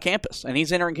time on campus. And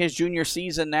he's entering his junior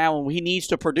season now, and he needs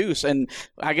to produce. And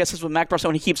I guess that's what Mac Brown said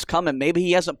when he keeps coming. Maybe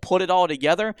he hasn't put it all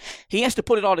together. He has to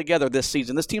put it all together this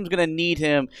season. This team's going to need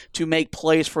him to make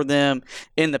plays for them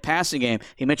in the passing game.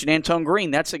 He mentioned Antone Green.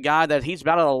 That's a guy that he's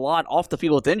battled a lot off the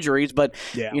field with injuries, but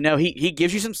he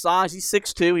gives you some size. He's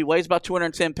 6'2". He weighs about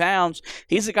 210 pounds.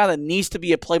 He's a guy that needs to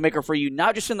be a playmaker for you,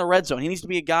 not just in the red zone. He needs to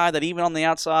be a guy that even on the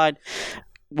outside,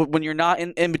 when you're not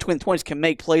in between the 20s, can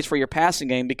make plays for your passing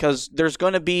game because there's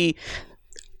going to be,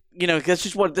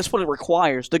 that's what it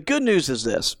requires. The good news is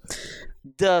this.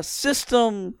 The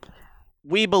system,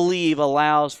 we believe,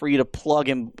 allows for you to plug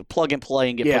and play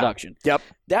and get production. Yep.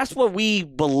 That's what we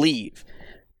believe.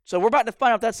 So we're about to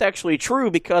find out if that's actually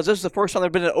true because this is the first time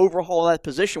there's been an overhaul of that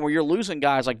position where you're losing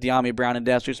guys like De'Ami Brown and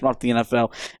Daz Newsome off the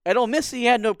NFL. At Ole Miss, he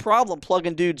had no problem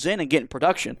plugging dudes in and getting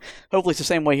production. Hopefully it's the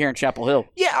same way here in Chapel Hill.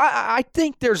 Yeah, I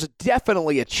think there's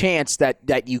definitely a chance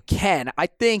that you can. I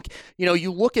think,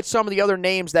 you look at some of the other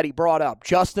names that he brought up.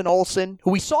 Justin Olson,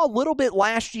 who we saw a little bit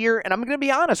last year, and I'm going to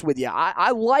be honest with you.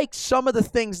 I like some of the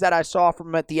things that I saw from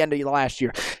him at the end of last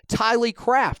year. Tylee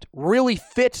Kraft really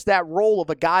fits that role of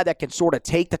a guy that can sort of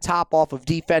take the top off of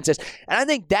defenses. And I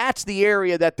think that's the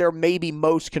area that they're maybe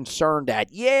most concerned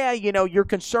at. Yeah, you're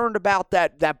concerned about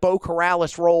that Beau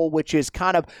Corrales role, which is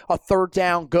kind of a third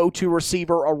down go-to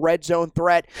receiver, a red zone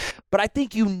threat. But I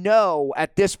think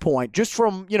at this point, just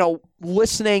from,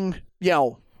 listening,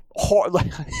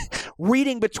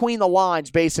 reading between the lines,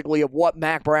 basically, of what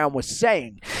Mac Brown was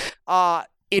saying,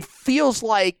 it feels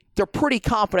like they're pretty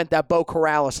confident that Beau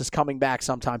Corrales is coming back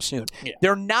sometime soon. Yeah.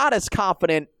 They're not as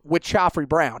confident with Chafrey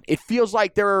Brown. It feels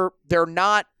like they're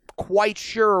not quite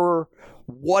sure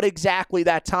what exactly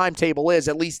that timetable is.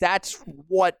 At least that's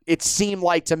what it seemed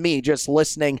like to me just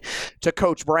listening to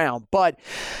Coach Brown. But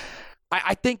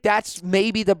I think that's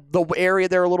maybe the area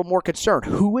they're a little more concerned.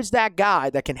 Who is that guy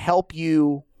that can help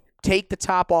you take the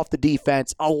top off the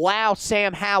defense, allow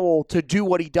Sam Howell to do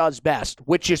what he does best,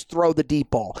 which is throw the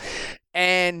deep ball?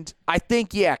 And I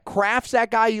think, Kraft's that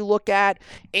guy you look at.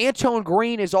 Antone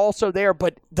Green is also there,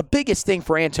 but the biggest thing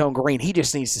for Antone Green, he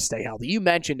just needs to stay healthy. You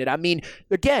mentioned it. I mean,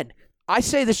 again, I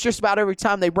say this just about every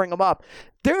time they bring him up.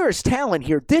 There is talent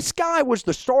here. This guy was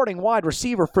the starting wide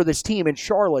receiver for this team in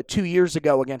Charlotte 2 years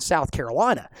ago against South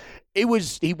Carolina. He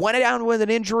went down with an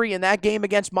injury in that game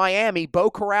against Miami. Beau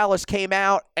Corrales came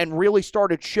out and really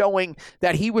started showing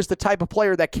that he was the type of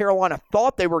player that Carolina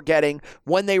thought they were getting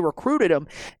when they recruited him.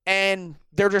 And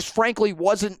there just frankly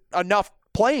wasn't enough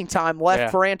playing time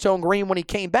left for Antone Green when he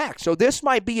came back. So this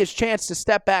might be his chance to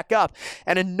step back up.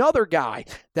 And another guy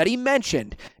that he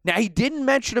mentioned, now he didn't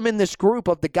mention him in this group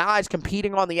of the guys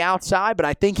competing on the outside, but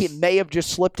I think it may have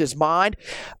just slipped his mind.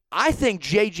 I think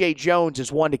J.J. Jones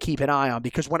is one to keep an eye on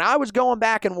because when I was going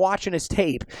back and watching his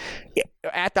tape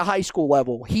at the high school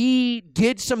level, he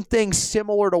did some things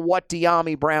similar to what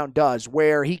De'Ami Brown does,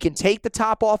 where he can take the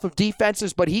top off of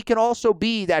defenses, but he can also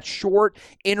be that short,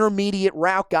 intermediate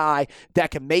route guy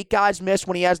that can make guys miss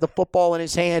when he has the football in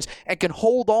his hands and can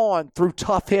hold on through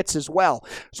tough hits as well.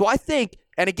 So I think,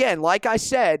 and again, like I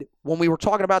said, when we were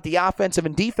talking about the offensive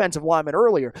and defensive linemen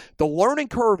earlier, the learning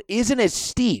curve isn't as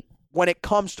steep when it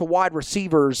comes to wide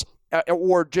receivers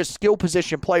or just skill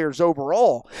position players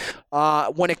overall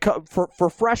when it comes for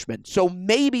freshmen. So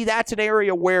maybe that's an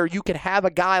area where you can have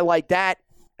a guy like that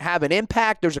have an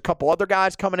impact. There's a couple other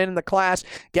guys coming in the class.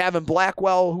 Gavin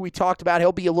Blackwell, who we talked about,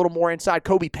 he'll be a little more inside.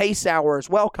 Kobe Paysauer as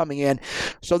well coming in.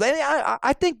 So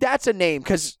I think that's a name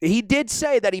because he did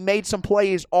say that he made some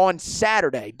plays on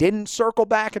Saturday. Didn't circle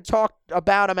back and talk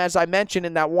about him, as I mentioned,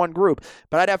 in that one group.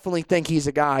 But I definitely think he's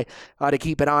a guy to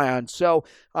keep an eye on. So,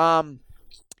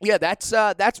 Yeah,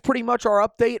 that's pretty much our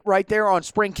update right there on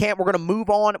spring camp. We're going to move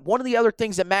on. One of the other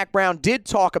things that Mack Brown did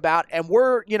talk about, and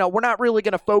we're not really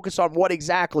going to focus on what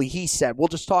exactly he said. We'll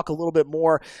just talk a little bit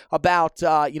more about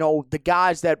the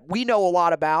guys that we know a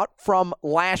lot about from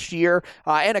last year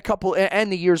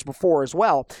and the years before as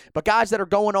well. But guys that are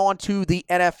going on to the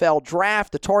NFL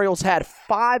draft. The Tar Heels had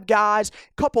 5 guys,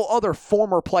 a couple other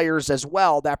former players as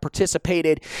well that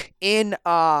participated in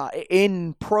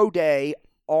Pro Day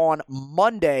on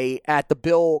Monday at the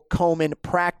Bill Coleman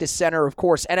Practice Center. Of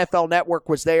course, NFL Network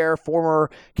was there. Former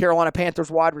Carolina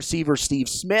Panthers wide receiver Steve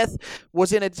Smith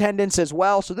was in attendance as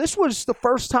well. So this was the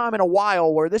first time in a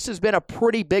while where this has been a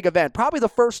pretty big event. Probably the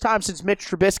first time since Mitch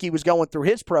Trubisky was going through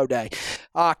his pro day.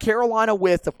 Carolina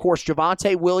with, of course,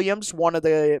 Javonte Williams,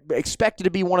 expected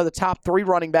to be one of the top 3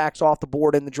 running backs off the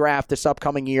board in the draft this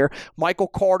upcoming year. Michael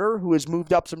Carter, who has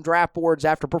moved up some draft boards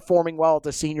after performing well at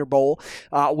the Senior Bowl,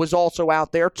 was also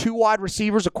out there. 2 wide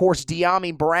receivers, of course,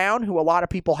 De'Ami Brown, who a lot of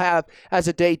people have as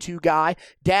a day 2 guy.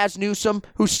 Daz Newsome,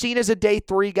 who's seen as a day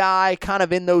 3 guy, kind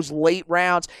of in those late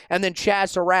rounds. And then Chaz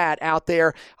Surratt out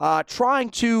there trying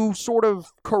to sort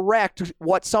of correct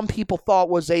what some people thought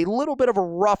was a little bit of a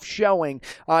rough showing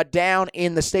down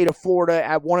in the state of Florida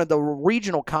at one of the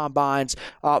regional combines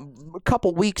a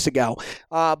couple weeks ago.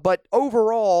 But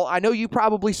overall, I know you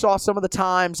probably saw some of the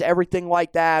times, everything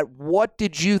like that. What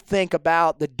did you think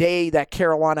about the day that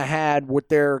Carolina had with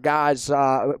their guys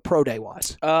pro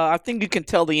day-wise? I think you can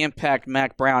tell the impact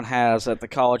Mack Brown has at the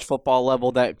college football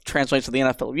level that translates to the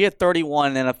NFL. We had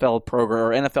 31 NFL program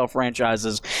or NFL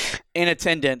franchises in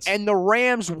attendance. And the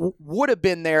Rams would have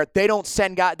been there. They don't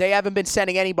send guys. They haven't been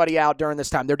sending anybody out during this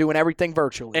time. They're doing everything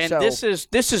virtually. And this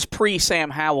is pre-Sam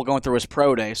Howell going through his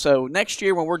pro day. So next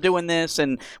year when we're doing this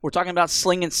and we're talking about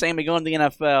slinging Sammy going to the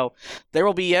NFL, there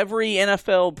will be every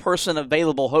NFL person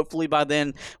available. Hopefully by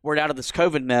then we're out of this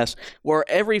COVID mess, where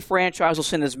every franchise will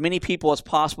send as many people as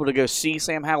possible to go see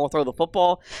Sam Howell throw the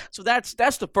football. So that's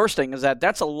the first thing, is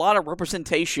that's a lot of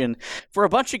representation for a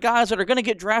bunch of guys that are going to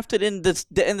get drafted in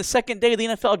the second day of the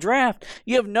NFL draft.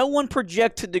 You have no one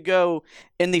projected to go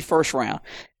in the first round.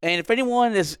 And if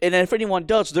anyone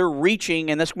does, they're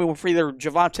reaching, and that's going to be for either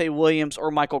Javonte Williams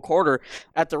or Michael Carter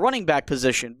at the running back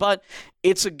position. But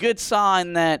it's a good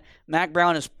sign that Mack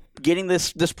Brown is getting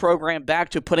this program back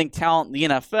to putting talent in the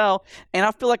NFL. And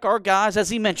I feel like our guys, as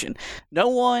he mentioned, no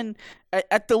one,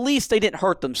 at the least, they didn't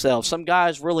hurt themselves. Some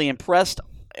guys really impressed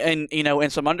in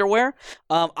some underwear.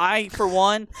 I, for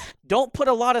one, don't put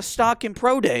a lot of stock in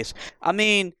pro days. I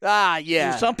mean,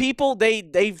 some people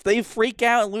they freak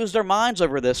out and lose their minds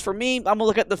over this. For me, I'm gonna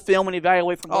look at the film and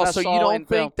evaluate from what I saw. So you don't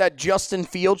think that Justin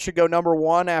Fields should go number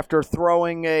 1 after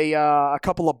throwing a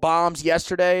couple of bombs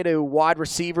yesterday to wide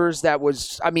receivers? That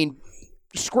was,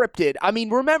 scripted.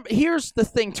 Remember, here's the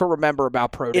thing to remember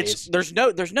about pro days. There's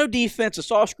no defense. It's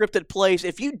all scripted plays.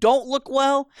 If you don't look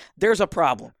well, there's a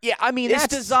problem. Yeah, it's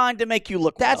designed to make you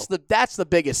look well. That's the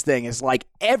biggest thing, is like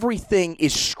everything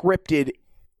is scripted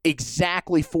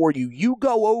exactly for you. You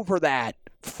go over that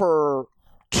for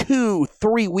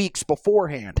 2-3 weeks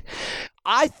beforehand.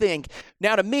 I think,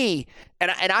 now to me,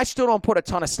 and I still don't put a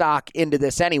ton of stock into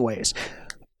this anyways,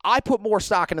 I put more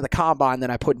stock into the combine than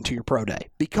I put into your pro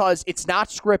day, because it's not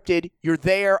scripted. You're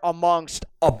there amongst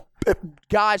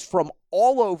guys from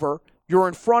all over. You're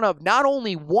in front of not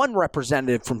only one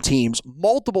representative from teams,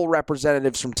 multiple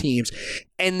representatives from teams.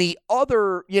 And the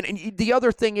other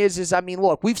thing is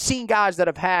look, we've seen guys that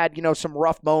have had, some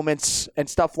rough moments and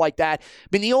stuff like that.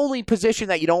 The only position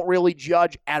that you don't really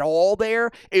judge at all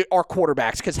there are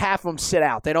quarterbacks, because half of them sit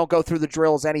out. They don't go through the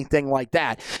drills, anything like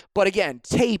that. But again,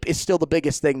 tape is still the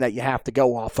biggest thing that you have to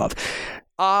go off of.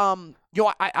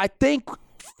 I think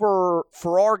for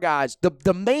our guys,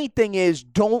 the main thing is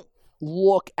don't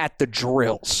look at the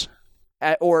drills,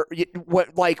 or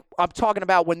what, like I'm talking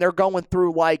about when they're going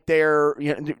through like their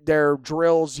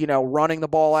drills, running the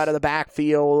ball out of the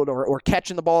backfield or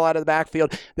catching the ball out of the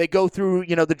backfield. They go through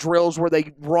the drills where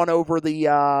they run over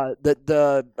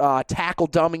the tackle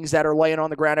dummies that are laying on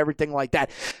the ground, everything like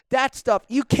that. That stuff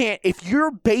you can't, if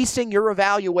you're basing your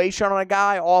evaluation on a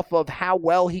guy off of how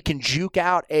well he can juke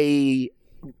out a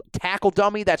tackle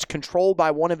dummy that's controlled by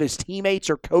one of his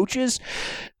teammates or coaches,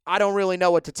 I don't really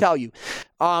know what to tell you.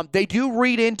 They do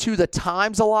read into the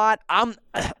times a lot.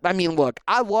 Look,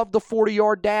 I love the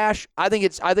 40-yard dash. I think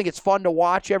it's fun to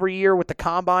watch every year with the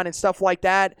combine and stuff like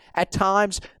that at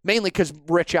times, mainly because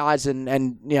Rich Eisen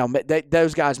and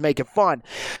those guys make it fun.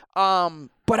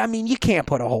 But you can't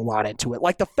put a whole lot into it.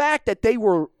 Like the fact that they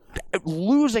were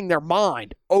losing their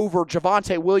mind over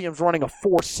Javonte Williams running a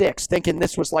 4.6, thinking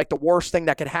this was like the worst thing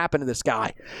that could happen to this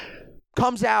guy.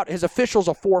 comes out, his official's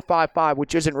a 4.55,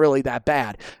 which isn't really that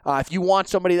bad. If you want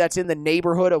somebody that's in the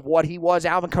neighborhood of what he was,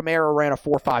 Alvin Kamara ran a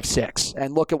 4.56.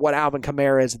 And look at what Alvin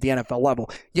Kamara is at the NFL level.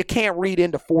 You can't read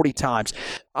into 40 times.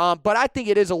 But I think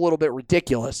it is a little bit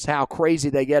ridiculous how crazy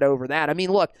they get over that. I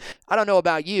mean, look, I don't know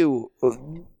about you.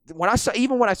 When I saw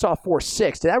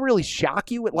 4.6, did that really shock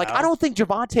you? Like, no. I don't think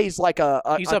Javonte's like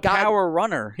he's a guy, power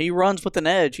runner. He runs with an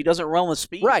edge. He doesn't run with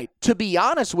speed. Right. To be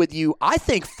honest with you, I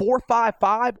think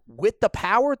 4.55 with the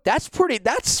power, that's pretty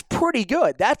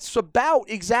good. That's about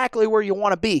exactly where you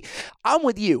want to be. I'm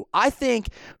with you. I think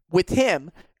with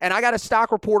him, and I got a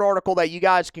Stock Report article that you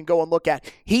guys can go and look at.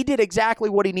 He did exactly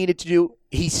what he needed to do.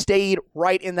 He stayed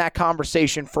right in that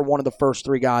conversation for one of the first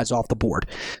three guys off the board.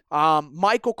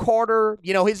 Michael Carter,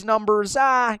 his numbers,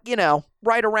 right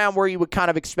around where you would kind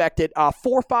of expect it.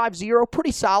 4.50,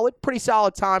 pretty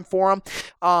solid time for him.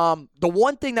 The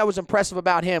one thing that was impressive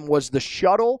about him was the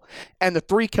shuttle and the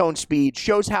three-cone speed.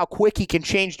 Shows how quick he can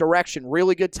change direction.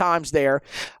 Really good times there.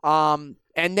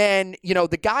 And then,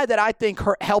 the guy that I think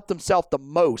helped himself the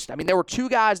most, I mean, there were two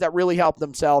guys that really helped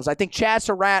themselves. I think Chad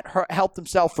Surratt helped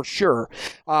himself for sure.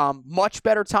 Much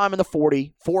better time in the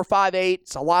 40, 4.58.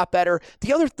 It's a lot better.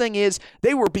 The other thing is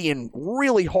they were being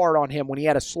really hard on him when he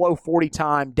had a slow 40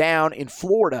 time down in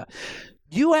Florida.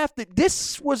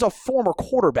 This was a former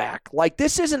quarterback. Like,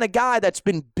 this isn't a guy that's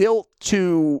been built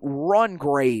to run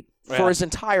great for his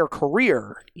entire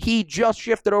career. He just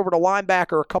shifted over to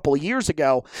linebacker a couple of years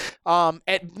ago.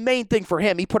 And main thing for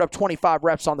him, he put up 25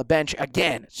 reps on the bench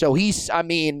again. So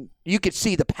you could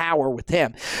see the power with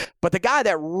him. But the guy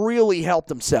that really helped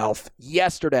himself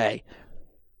yesterday,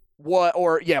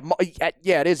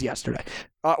 it is yesterday.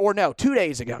 2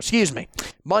 days ago,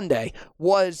 Monday,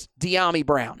 was Dyami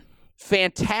Brown.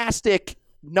 Fantastic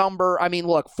number. I mean,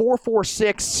 look,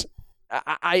 4.46,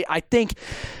 I think...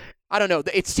 I don't know.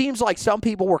 It seems like some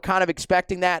people were kind of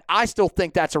expecting that. I still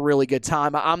think that's a really good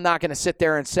time. I'm not going to sit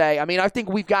there and say, I think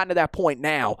we've gotten to that point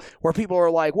now where people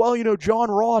are like, well, John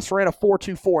Ross ran a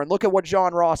 4.24, and look at what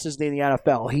John Ross is in the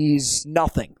NFL. He's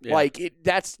nothing. Yeah.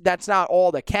 That's not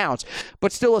all that counts,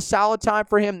 but still a solid time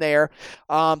for him there.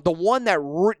 The one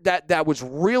that was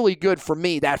really good for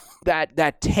me, that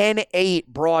 10.8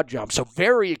 broad jump, so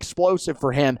very explosive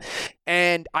for him.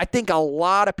 And I think a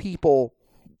lot of people,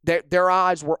 their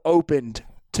eyes were opened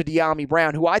to Dyami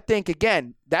Brown, who I think,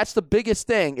 again, that's the biggest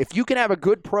thing. If you can have a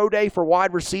good pro day for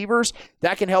wide receivers,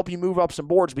 that can help you move up some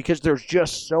boards because there's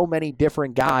just so many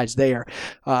different guys there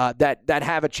that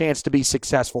have a chance to be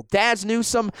successful. Daz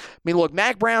Newsome, look,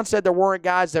 Mac Brown said there weren't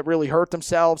guys that really hurt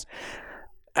themselves.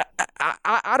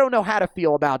 I don't know how to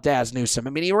feel about Daz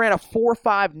Newsome. He ran a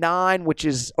 4.59, which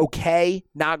is okay,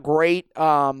 not great.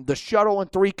 The shuttle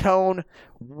and three-cone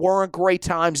weren't great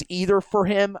times either for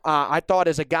him. I thought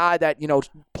as a guy that,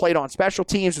 played on special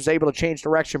teams, was able to change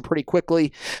direction pretty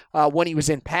quickly when he was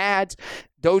in pads.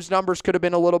 Those numbers could have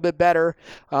been a little bit better.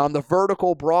 The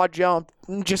vertical broad jump,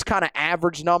 just kind of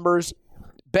average numbers.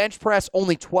 Bench press,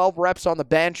 only 12 reps on the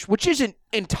bench, which isn't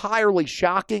entirely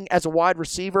shocking as a wide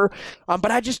receiver, but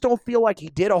I just don't feel like he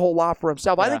did a whole lot for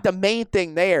himself. Yeah. I think the main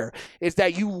thing there is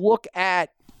that you look at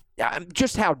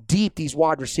just how deep these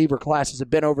wide receiver classes have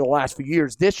been over the last few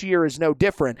years. This year is no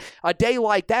different. A day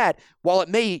like that, while it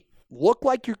may look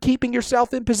like you're keeping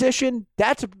yourself in position,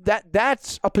 that's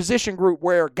a position group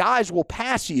where guys will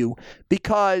pass you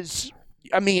because...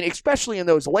 especially in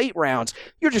those late rounds,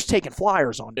 you're just taking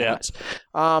flyers on guys.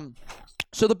 Yeah.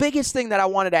 So the biggest thing that I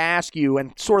wanted to ask you,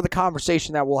 and sort of the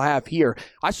conversation that we'll have here,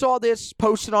 I saw this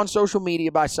posted on social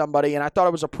media by somebody, and I thought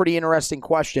it was a pretty interesting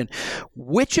question.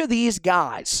 Which of these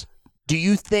guys do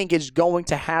you think is going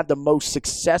to have the most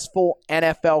successful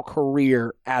NFL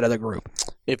career out of the group?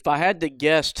 If I had to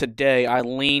guess today, I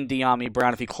lean Dyami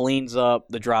Brown if he cleans up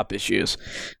the drop issues.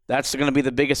 That's going to be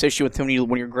the biggest issue with him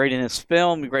when you're grading his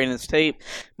film, you're grading his tape.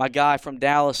 My guy from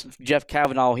Dallas, Jeff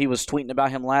Kavanaugh, he was tweeting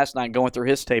about him last night, going through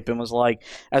his tape, and was like,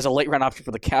 as a late-round option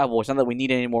for the Cowboys, not that we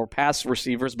need any more pass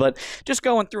receivers, but just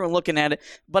going through and looking at it.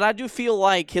 But I do feel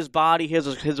like his body,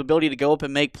 his ability to go up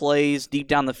and make plays deep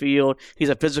down the field, he's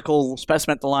a physical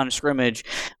specimen at the line of scrimmage.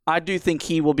 I do think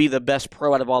he will be the best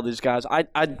pro out of all these guys.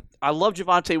 I love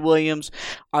Javonte Williams.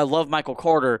 I love Michael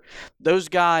Carter. Those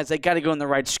guys, they got to go in the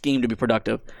right scheme to be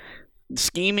productive.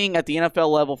 Scheming at the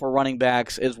NFL level for running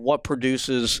backs is what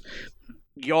produces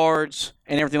yards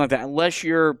and everything like that. Unless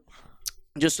you're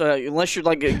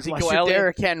like Ezekiel Elliott,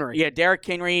 Derrick Henry. Yeah, Derrick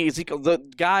Henry, Ezekiel, the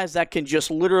guys that can just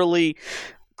literally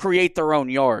create their own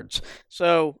yards.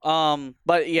 So,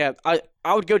 but yeah,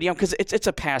 I would go Dyami because it's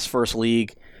a pass first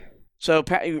league. So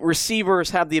receivers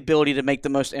have the ability to make the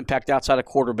most impact outside of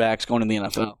quarterbacks going in the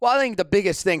NFL. Well, I think the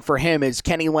biggest thing for him is,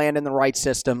 can he land in the right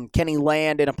system? Can he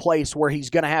land in a place where he's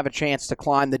going to have a chance to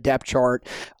climb the depth chart?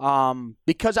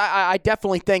 Because I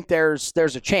definitely think there's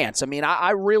a chance. I mean,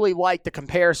 I really like the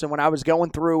comparison when I was going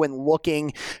through and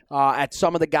looking at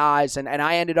some of the guys, and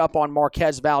I ended up on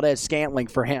Marquez Valdez-Scantling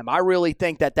for him. I really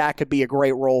think that could be a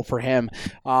great role for him.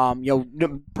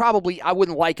 Probably I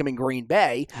wouldn't like him in Green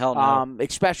Bay. Hell no.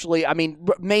 Especially, I mean,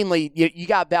 mainly you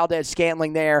got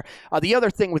Valdez-Scantling there. The other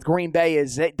thing with Green Bay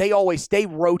is they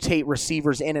rotate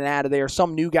receivers in and out of there.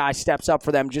 Some new guy steps up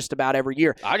for them just about every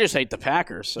year. I just hate the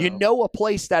Packers. So. A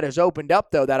place that has opened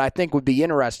up, though, that I think would be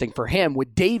interesting for him.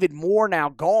 With David Moore now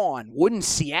gone, wouldn't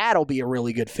Seattle be a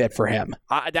really good fit for him?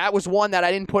 That was one that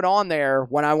I didn't put on there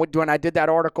when I did that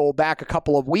article back a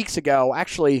couple of weeks ago.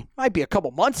 Actually, might be a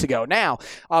couple months ago now.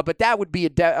 But that would be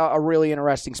a really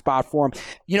interesting spot for him.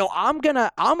 I'm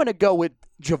gonna go with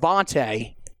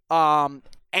Javonte, and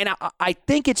I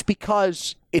think it's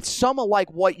because it's somewhat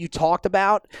like what you talked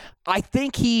about. I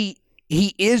think he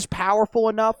is powerful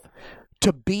enough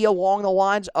to be along the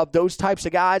lines of those types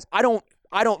of guys. I don't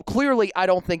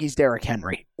think he's Derrick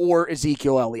Henry or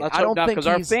Ezekiel Elliott. I don't think because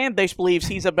our fan base believes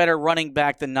he's a better running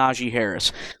back than Najee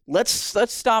Harris. Let's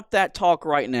stop that talk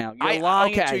right now. You're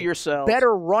lying to yourself.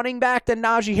 Better running back than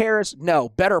Najee Harris? No.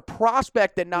 Better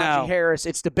prospect than Najee Harris?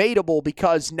 It's debatable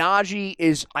because Najee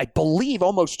is, I believe,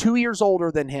 almost 2 years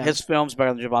older than him. His film's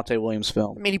better than Javonte Williams'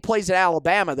 film. I mean, he plays at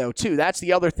Alabama, though, too. That's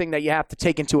the other thing that you have to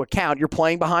take into account. You're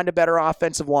playing behind a better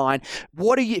offensive line.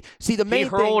 What do you see? The main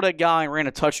thing, he hurled a guy and ran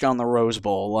a touchdown in the Rose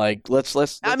Bowl. Like,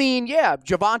 let's. I mean, yeah,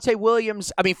 Javonte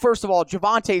Williams. I mean, first of all,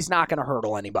 Javonte's not going to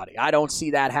hurdle anybody. I don't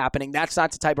see that happening. That's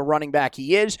not the type of running back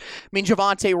he is. I mean,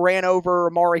 Javonte ran over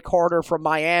Amari Carter from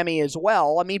Miami as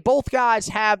well. I mean, both guys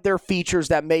have their features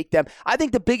that make them. I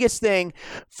think the biggest thing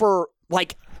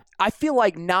I feel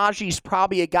like Najee's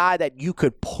probably a guy that you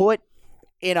could put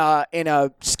in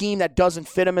a scheme that doesn't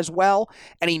fit him as well,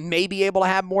 and he may be able to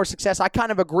have more success. I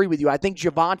kind of agree with you. I think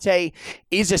Javonte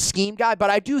is a scheme guy,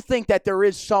 but I do think that there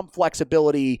is some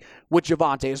flexibility with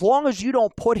Javonte. As long as you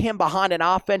don't put him behind an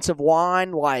offensive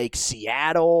line like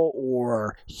Seattle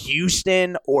or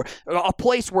Houston or a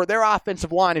place where their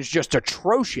offensive line is just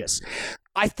atrocious,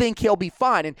 I think he'll be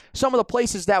fine. And some of the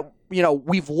places that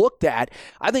we've looked at,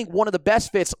 I think one of the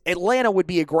best fits, Atlanta would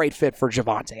be a great fit for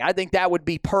Javonte. I think that would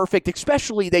be perfect,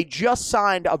 especially they just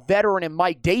signed a veteran in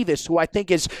Mike Davis, who I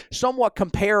think is somewhat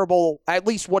comparable, at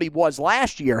least what he was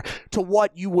last year, to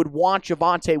what you would want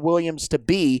Javonte Williams to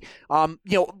be.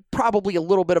 Probably a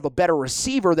little bit of a better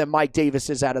receiver than Mike Davis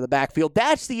is out of the backfield.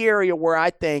 That's the area where I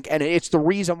think, and it's the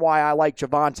reason why I like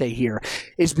Javonte here,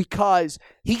 is because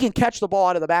he can catch the ball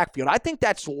out of the backfield. I think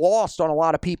that's lost on a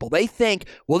lot of people. They think,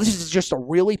 well, this is just a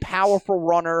really powerful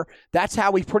runner. That's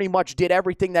how he pretty much did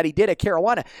everything that he did at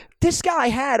Carolina. This guy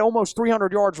had almost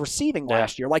 300 yards receiving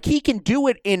last year. Like, he can do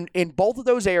it in both of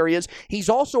those areas. He's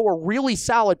also a really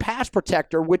solid pass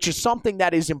protector, which is something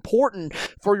that is important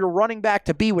for your running back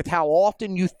to be with how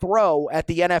often you throw at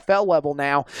the NFL level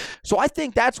now. So I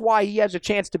think that's why he has a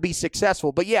chance to be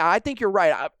successful. But yeah, I think you're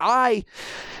right. I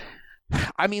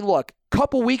mean, look, a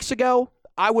couple weeks ago,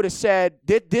 I would have said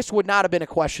this would not have been a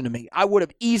question to me. I would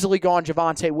have easily gone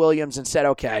Javonte Williams and said,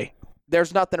 okay,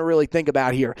 there's nothing to really think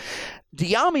about here.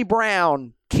 Dyami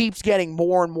Brown keeps getting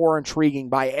more and more intriguing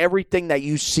by everything that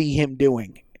you see him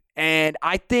doing. And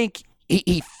I think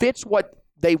he fits what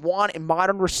they want in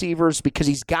modern receivers because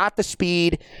he's got the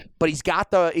speed, but he's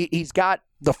got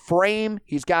the frame,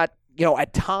 he's got,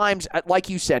 at times, like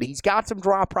you said, he's got some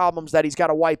drop problems that he's got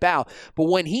to wipe out. But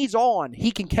when he's on,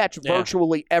 he can catch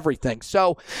virtually everything.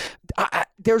 So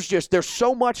there's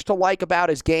so much to like about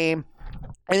his game.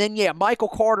 And then, Michael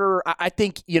Carter, I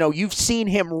think, you've seen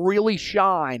him really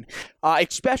shine,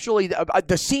 especially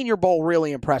the Senior Bowl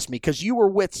really impressed me because you were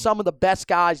with some of the best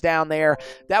guys down there.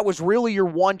 That was really your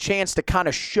one chance to kind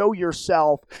of show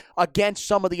yourself against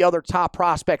some of the other top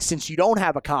prospects since you don't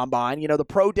have a combine. The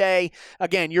pro day,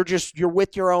 again, you're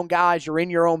with your own guys, you're in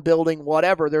your own building,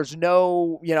 whatever. There's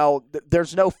no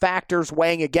factors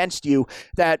weighing against you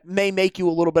that may make you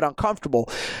a little bit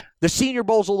uncomfortable. The Senior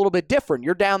Bowl's a little bit different.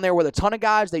 You're down there with a ton of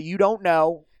guys that you don't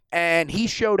know, and he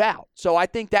showed out. So I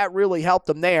think that really helped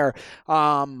him there.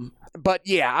 But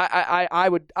yeah, I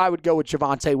would go with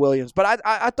Javonte Williams. But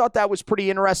I thought that was pretty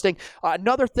interesting.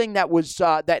 Another thing that was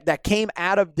that came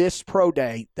out of this pro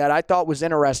day that I thought was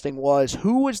interesting was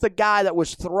who was the guy that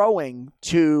was throwing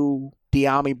to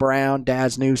Dyami Brown,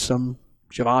 Daz Newsome,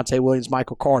 Javonte Williams,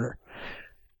 Michael Carter.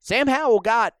 Sam Howell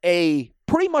got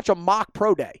pretty much a mock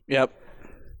pro day. Yep.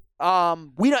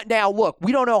 We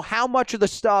don't know how much of the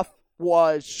stuff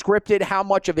was scripted, how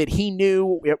much of it he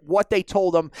knew, what they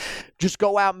told him, just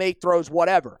go out, make throws,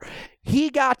 whatever.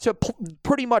 He got to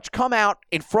pretty much come out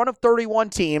in front of 31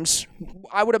 teams.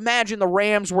 I would imagine the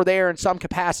Rams were there in some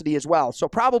capacity as well, so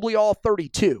probably all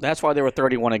 32. That's why there were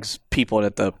 31 people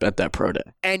at that pro day.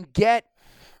 And get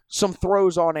some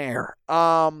throws on air.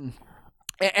 And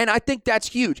I think that's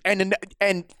huge. And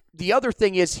the other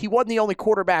thing is he wasn't the only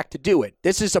quarterback to do it.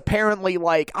 This is apparently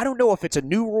I don't know if it's a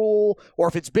new rule or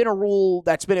if it's been a rule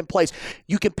that's been in place.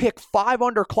 You can pick 5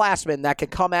 underclassmen that can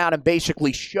come out and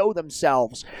basically show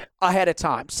themselves ahead of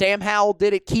time. Sam Howell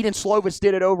did it. Keaton Slovis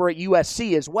did it over at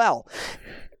USC as well.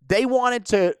 They wanted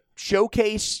to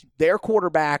showcase their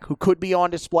quarterback who could be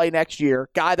on display next year,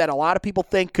 guy that a lot of people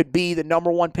think could be the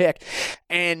number 1 pick.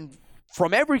 And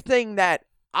from everything that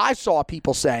I saw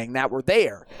people saying that were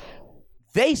there,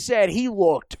 they said he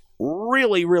looked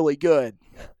really, really good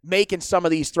making some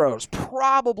of these throws.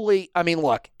 Probably,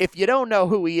 look, if you don't know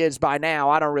who he is by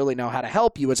now, I don't really know how to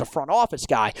help you as a front office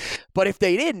guy. But if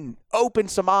they didn't, open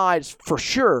some eyes for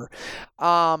sure.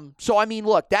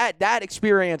 Look, that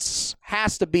experience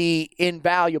has to be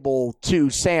invaluable to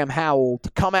Sam Howell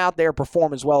to come out there,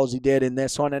 perform as well as he did in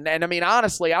this one. And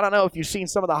honestly, I don't know if you've seen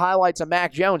some of the highlights of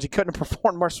Mac Jones. He couldn't have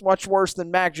performed much worse than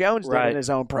Mac Jones did in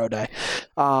his own pro day.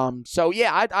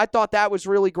 I thought that was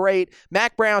really great.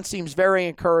 Mac Brown seems very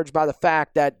encouraged by the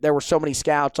fact that there were so many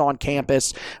scouts on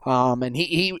campus, and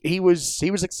he was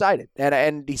excited.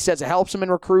 And he says it helps him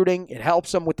in recruiting. It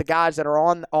helps him with the guys that are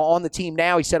on the team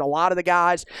now. He said a lot of the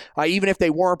guys, even if they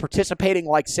weren't participating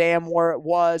like Sam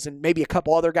was, and maybe a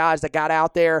couple other guys that got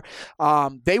out there,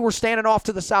 they were standing off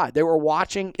to the side. They were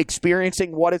watching,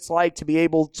 experiencing what it's like to be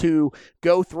able to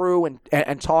go through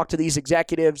and talk to these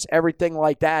executives, everything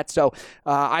like that. So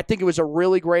I think it was a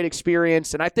really great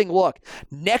experience. And I think, look,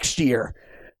 next year,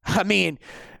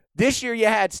 this year you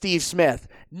had Steve Smith.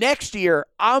 Next year,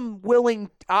 I'm willing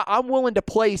to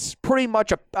place pretty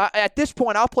much at this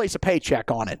point, I'll place a paycheck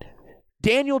on it.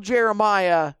 Daniel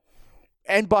Jeremiah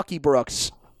and Bucky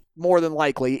Brooks, more than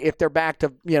likely, if they're back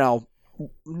to,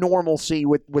 normalcy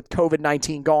with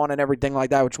COVID-19 gone and everything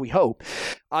like that, which we hope,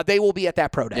 they will be at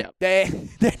that pro day.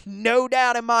 Yeah. No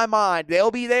doubt in my mind,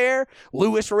 they'll be there.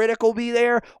 Louis Riddick will be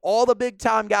there. All the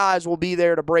big-time guys will be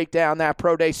there to break down that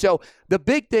pro day. So the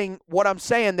big thing, what I'm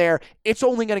saying there, it's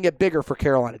only going to get bigger for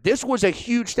Carolina. This was a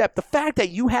huge step. The fact that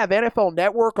you have NFL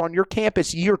Network on your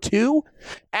campus year 2,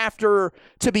 after,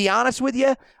 to be honest with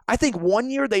you, I think one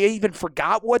year they even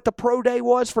forgot what the pro day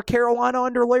was for Carolina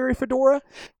under Larry Fedora.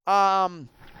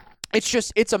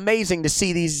 It's amazing to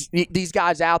see these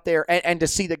guys out there and to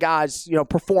see the guys,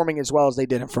 performing as well as they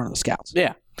did in front of the scouts.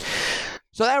 Yeah.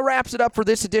 So that wraps it up for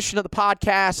this edition of the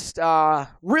podcast.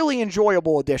 Really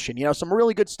enjoyable edition. Some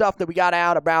really good stuff that we got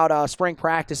out about spring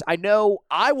practice. I know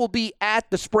I will be at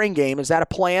the spring game. Is that a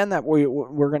plan that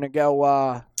we're going to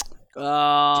go to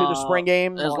the spring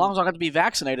game? As long as I have to be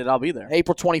vaccinated, I'll be there.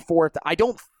 April 24th. I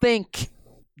don't think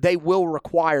they will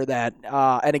require that.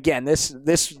 And again, this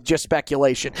is just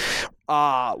speculation.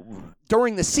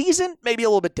 During the season, maybe a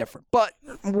little bit different, but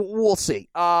we'll see.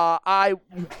 I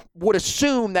would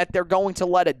assume that they're going to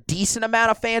let a decent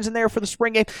amount of fans in there for the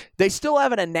spring game. They still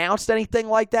haven't announced anything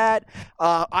like that.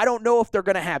 I don't know if they're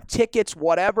going to have tickets,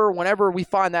 whatever. Whenever we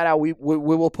find that out, we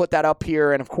will put that up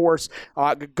here. And, of course,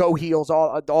 Go Heels,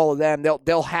 all of them,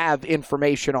 they'll have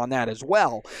information on that as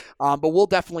well. But we'll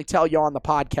definitely tell you on the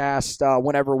podcast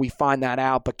whenever we find that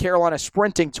out. But Carolina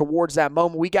sprinting towards that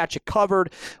moment. We got you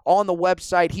covered on the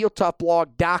website,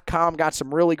 HeelToughBlog.com. Got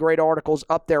some really great articles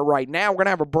up there right now. We're going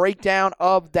to have a breakdown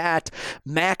of that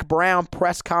Mac Brown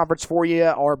press conference for you.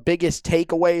 Our biggest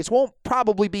takeaways won't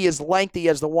probably be as lengthy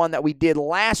as the one that we did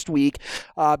last week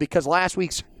because last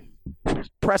week's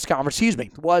press conference,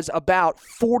 was about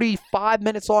 45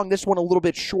 minutes long. This one a little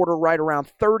bit shorter, right around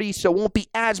 30, so won't be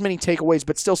as many takeaways,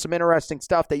 but still some interesting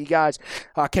stuff that you guys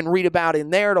can read about in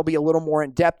there. It'll be a little more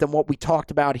in-depth than what we talked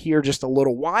about here just a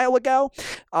little while ago.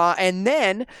 And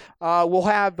then we'll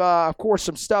have, of course,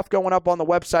 some stuff going up on the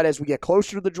website as we get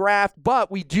closer to the draft, but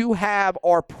we do have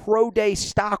our Pro Day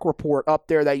stock report up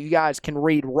there that you guys can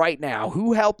read right now.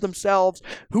 Who helped themselves,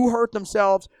 who hurt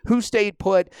themselves, who stayed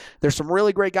put. There's some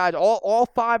really great guys. All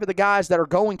 5 of the guys that are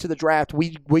going to the draft,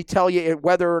 we tell you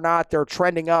whether or not they're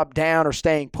trending up, down, or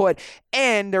staying put.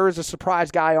 And there is a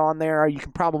surprise guy on there. You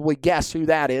can probably guess who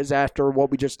that is after what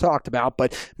we just talked about.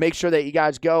 But make sure that you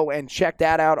guys go and check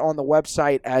that out on the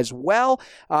website as well.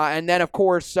 And then, of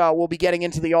course, we'll be getting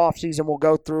into the offseason. We'll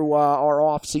go through our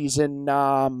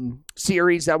offseason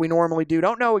series that we normally do.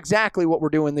 Don't know exactly what we're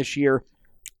doing this year.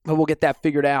 But we'll get that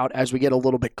figured out as we get a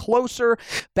little bit closer.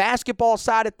 Basketball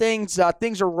side of things,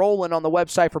 things are rolling on the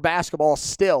website for basketball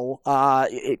still.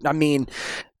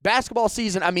 Basketball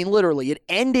season, literally, it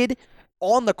ended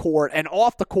on the court, and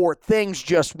off the court, things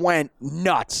just went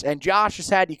nuts. And Josh has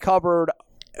had you covered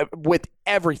with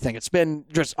everything. It's been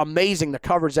just amazing, the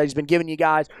coverage that he's been giving you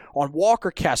guys on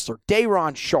Walker Kessler,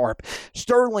 Day'Ron Sharpe,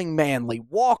 Sterling Manley,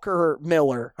 Walker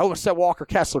Miller. I said Walker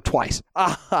Kessler twice.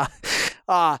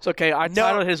 It's okay. I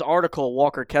titled his article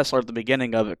Walker Kessler at the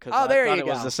beginning of it because I thought it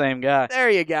was the same guy. There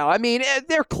you go.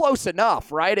 They're close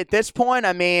enough, right? At this point,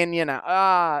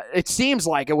 it seems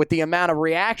like it with the amount of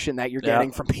reaction that you're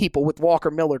getting from people with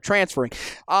Walker Miller transferring.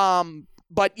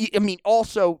 But,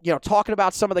 also, talking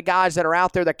about some of the guys that are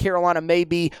out there that Carolina may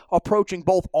be approaching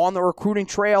both on the recruiting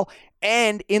trail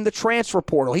and in the transfer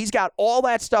portal. He's got all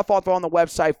that stuff up on the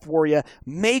website for you.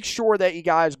 Make sure that you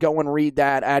guys go and read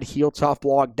that at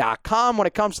HeelToughBlog.com. When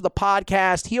it comes to the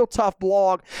podcast, Heel Tough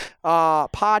Blog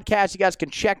podcast, you guys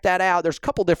can check that out. There's a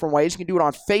couple different ways. You can do it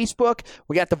on Facebook.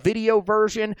 We got the video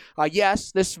version.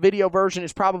 Yes, this video version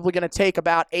is probably going to take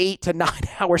about 8 to 9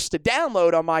 hours to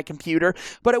download on my computer,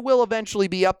 but it will eventually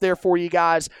be up there for you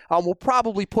guys. We'll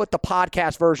probably put the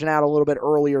podcast version out a little bit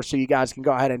earlier so you guys can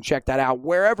go ahead and check that out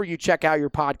wherever you check out your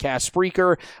podcast,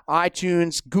 Spreaker,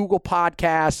 iTunes, Google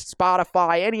Podcasts,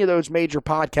 Spotify, any of those major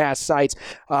podcast sites.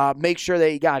 Make sure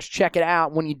that you guys check it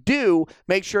out. When you do,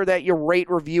 make sure that you rate,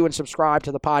 review, and subscribe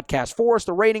to the podcast for us.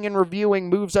 The rating and reviewing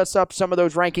moves us up some of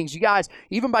those rankings. You guys,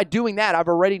 even by doing that, I've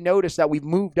already noticed that we've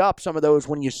moved up some of those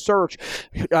when you search,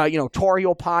 Tar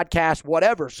Heel Podcast,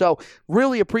 whatever. So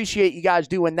really appreciate you guys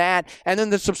doing that. And then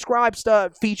the subscribe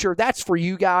feature, that's for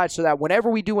you guys so that whenever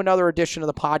we do another edition of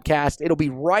the podcast, it'll be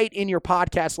right in your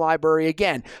podcast library.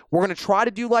 Again, we're going to try to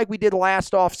do like we did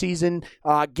last offseason,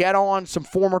 get on some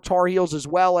former Tar Heels as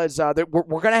well as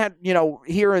we're going to have,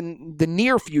 here in the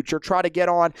near future, try to get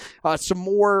on some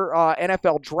more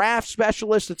NFL draft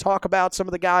specialists to talk about some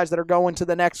of the guys that are going to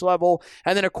the next level.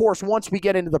 And then, of course, once we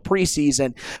get into the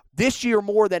preseason, this year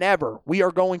more than ever, we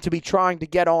are going to be trying to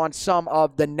get on some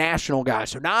of the national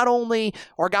guys. So not only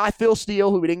our guy Phil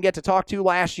Steele, who we didn't get to talk to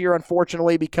last year,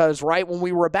 unfortunately, because right when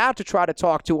we were about to try to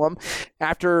talk to him,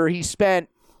 after he spent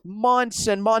months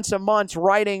and months and months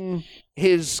writing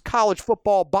his college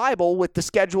football Bible with the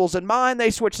schedules in mind,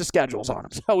 they switched the schedules on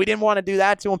him. So we didn't want to do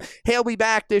that to him. He'll be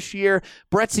back this year.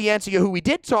 Brett Ciencia, who we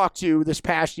did talk to this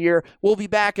past year, will be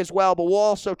back as well, but we'll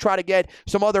also try to get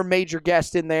some other major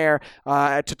guests in there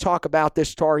to talk about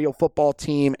this Tar Heel football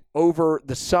team over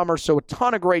the summer. So a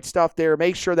ton of great stuff there.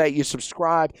 Make sure that you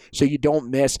subscribe so you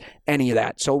don't miss any of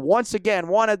that. So once again,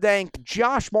 want to thank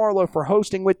Josh Marlowe for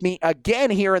hosting with me again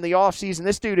here in the offseason.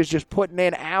 This dude is just putting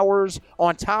in hours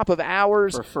on top of hours.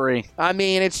 For free.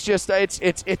 It's just,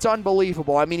 it's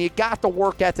unbelievable. You got the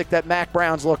work ethic that Mac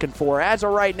Brown's looking for. As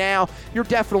of right now, you're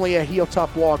definitely a Heel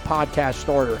Tough Blog podcast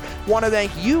starter. Want to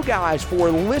thank you guys for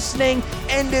listening,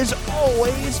 and as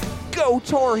always, go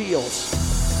Tar Heels.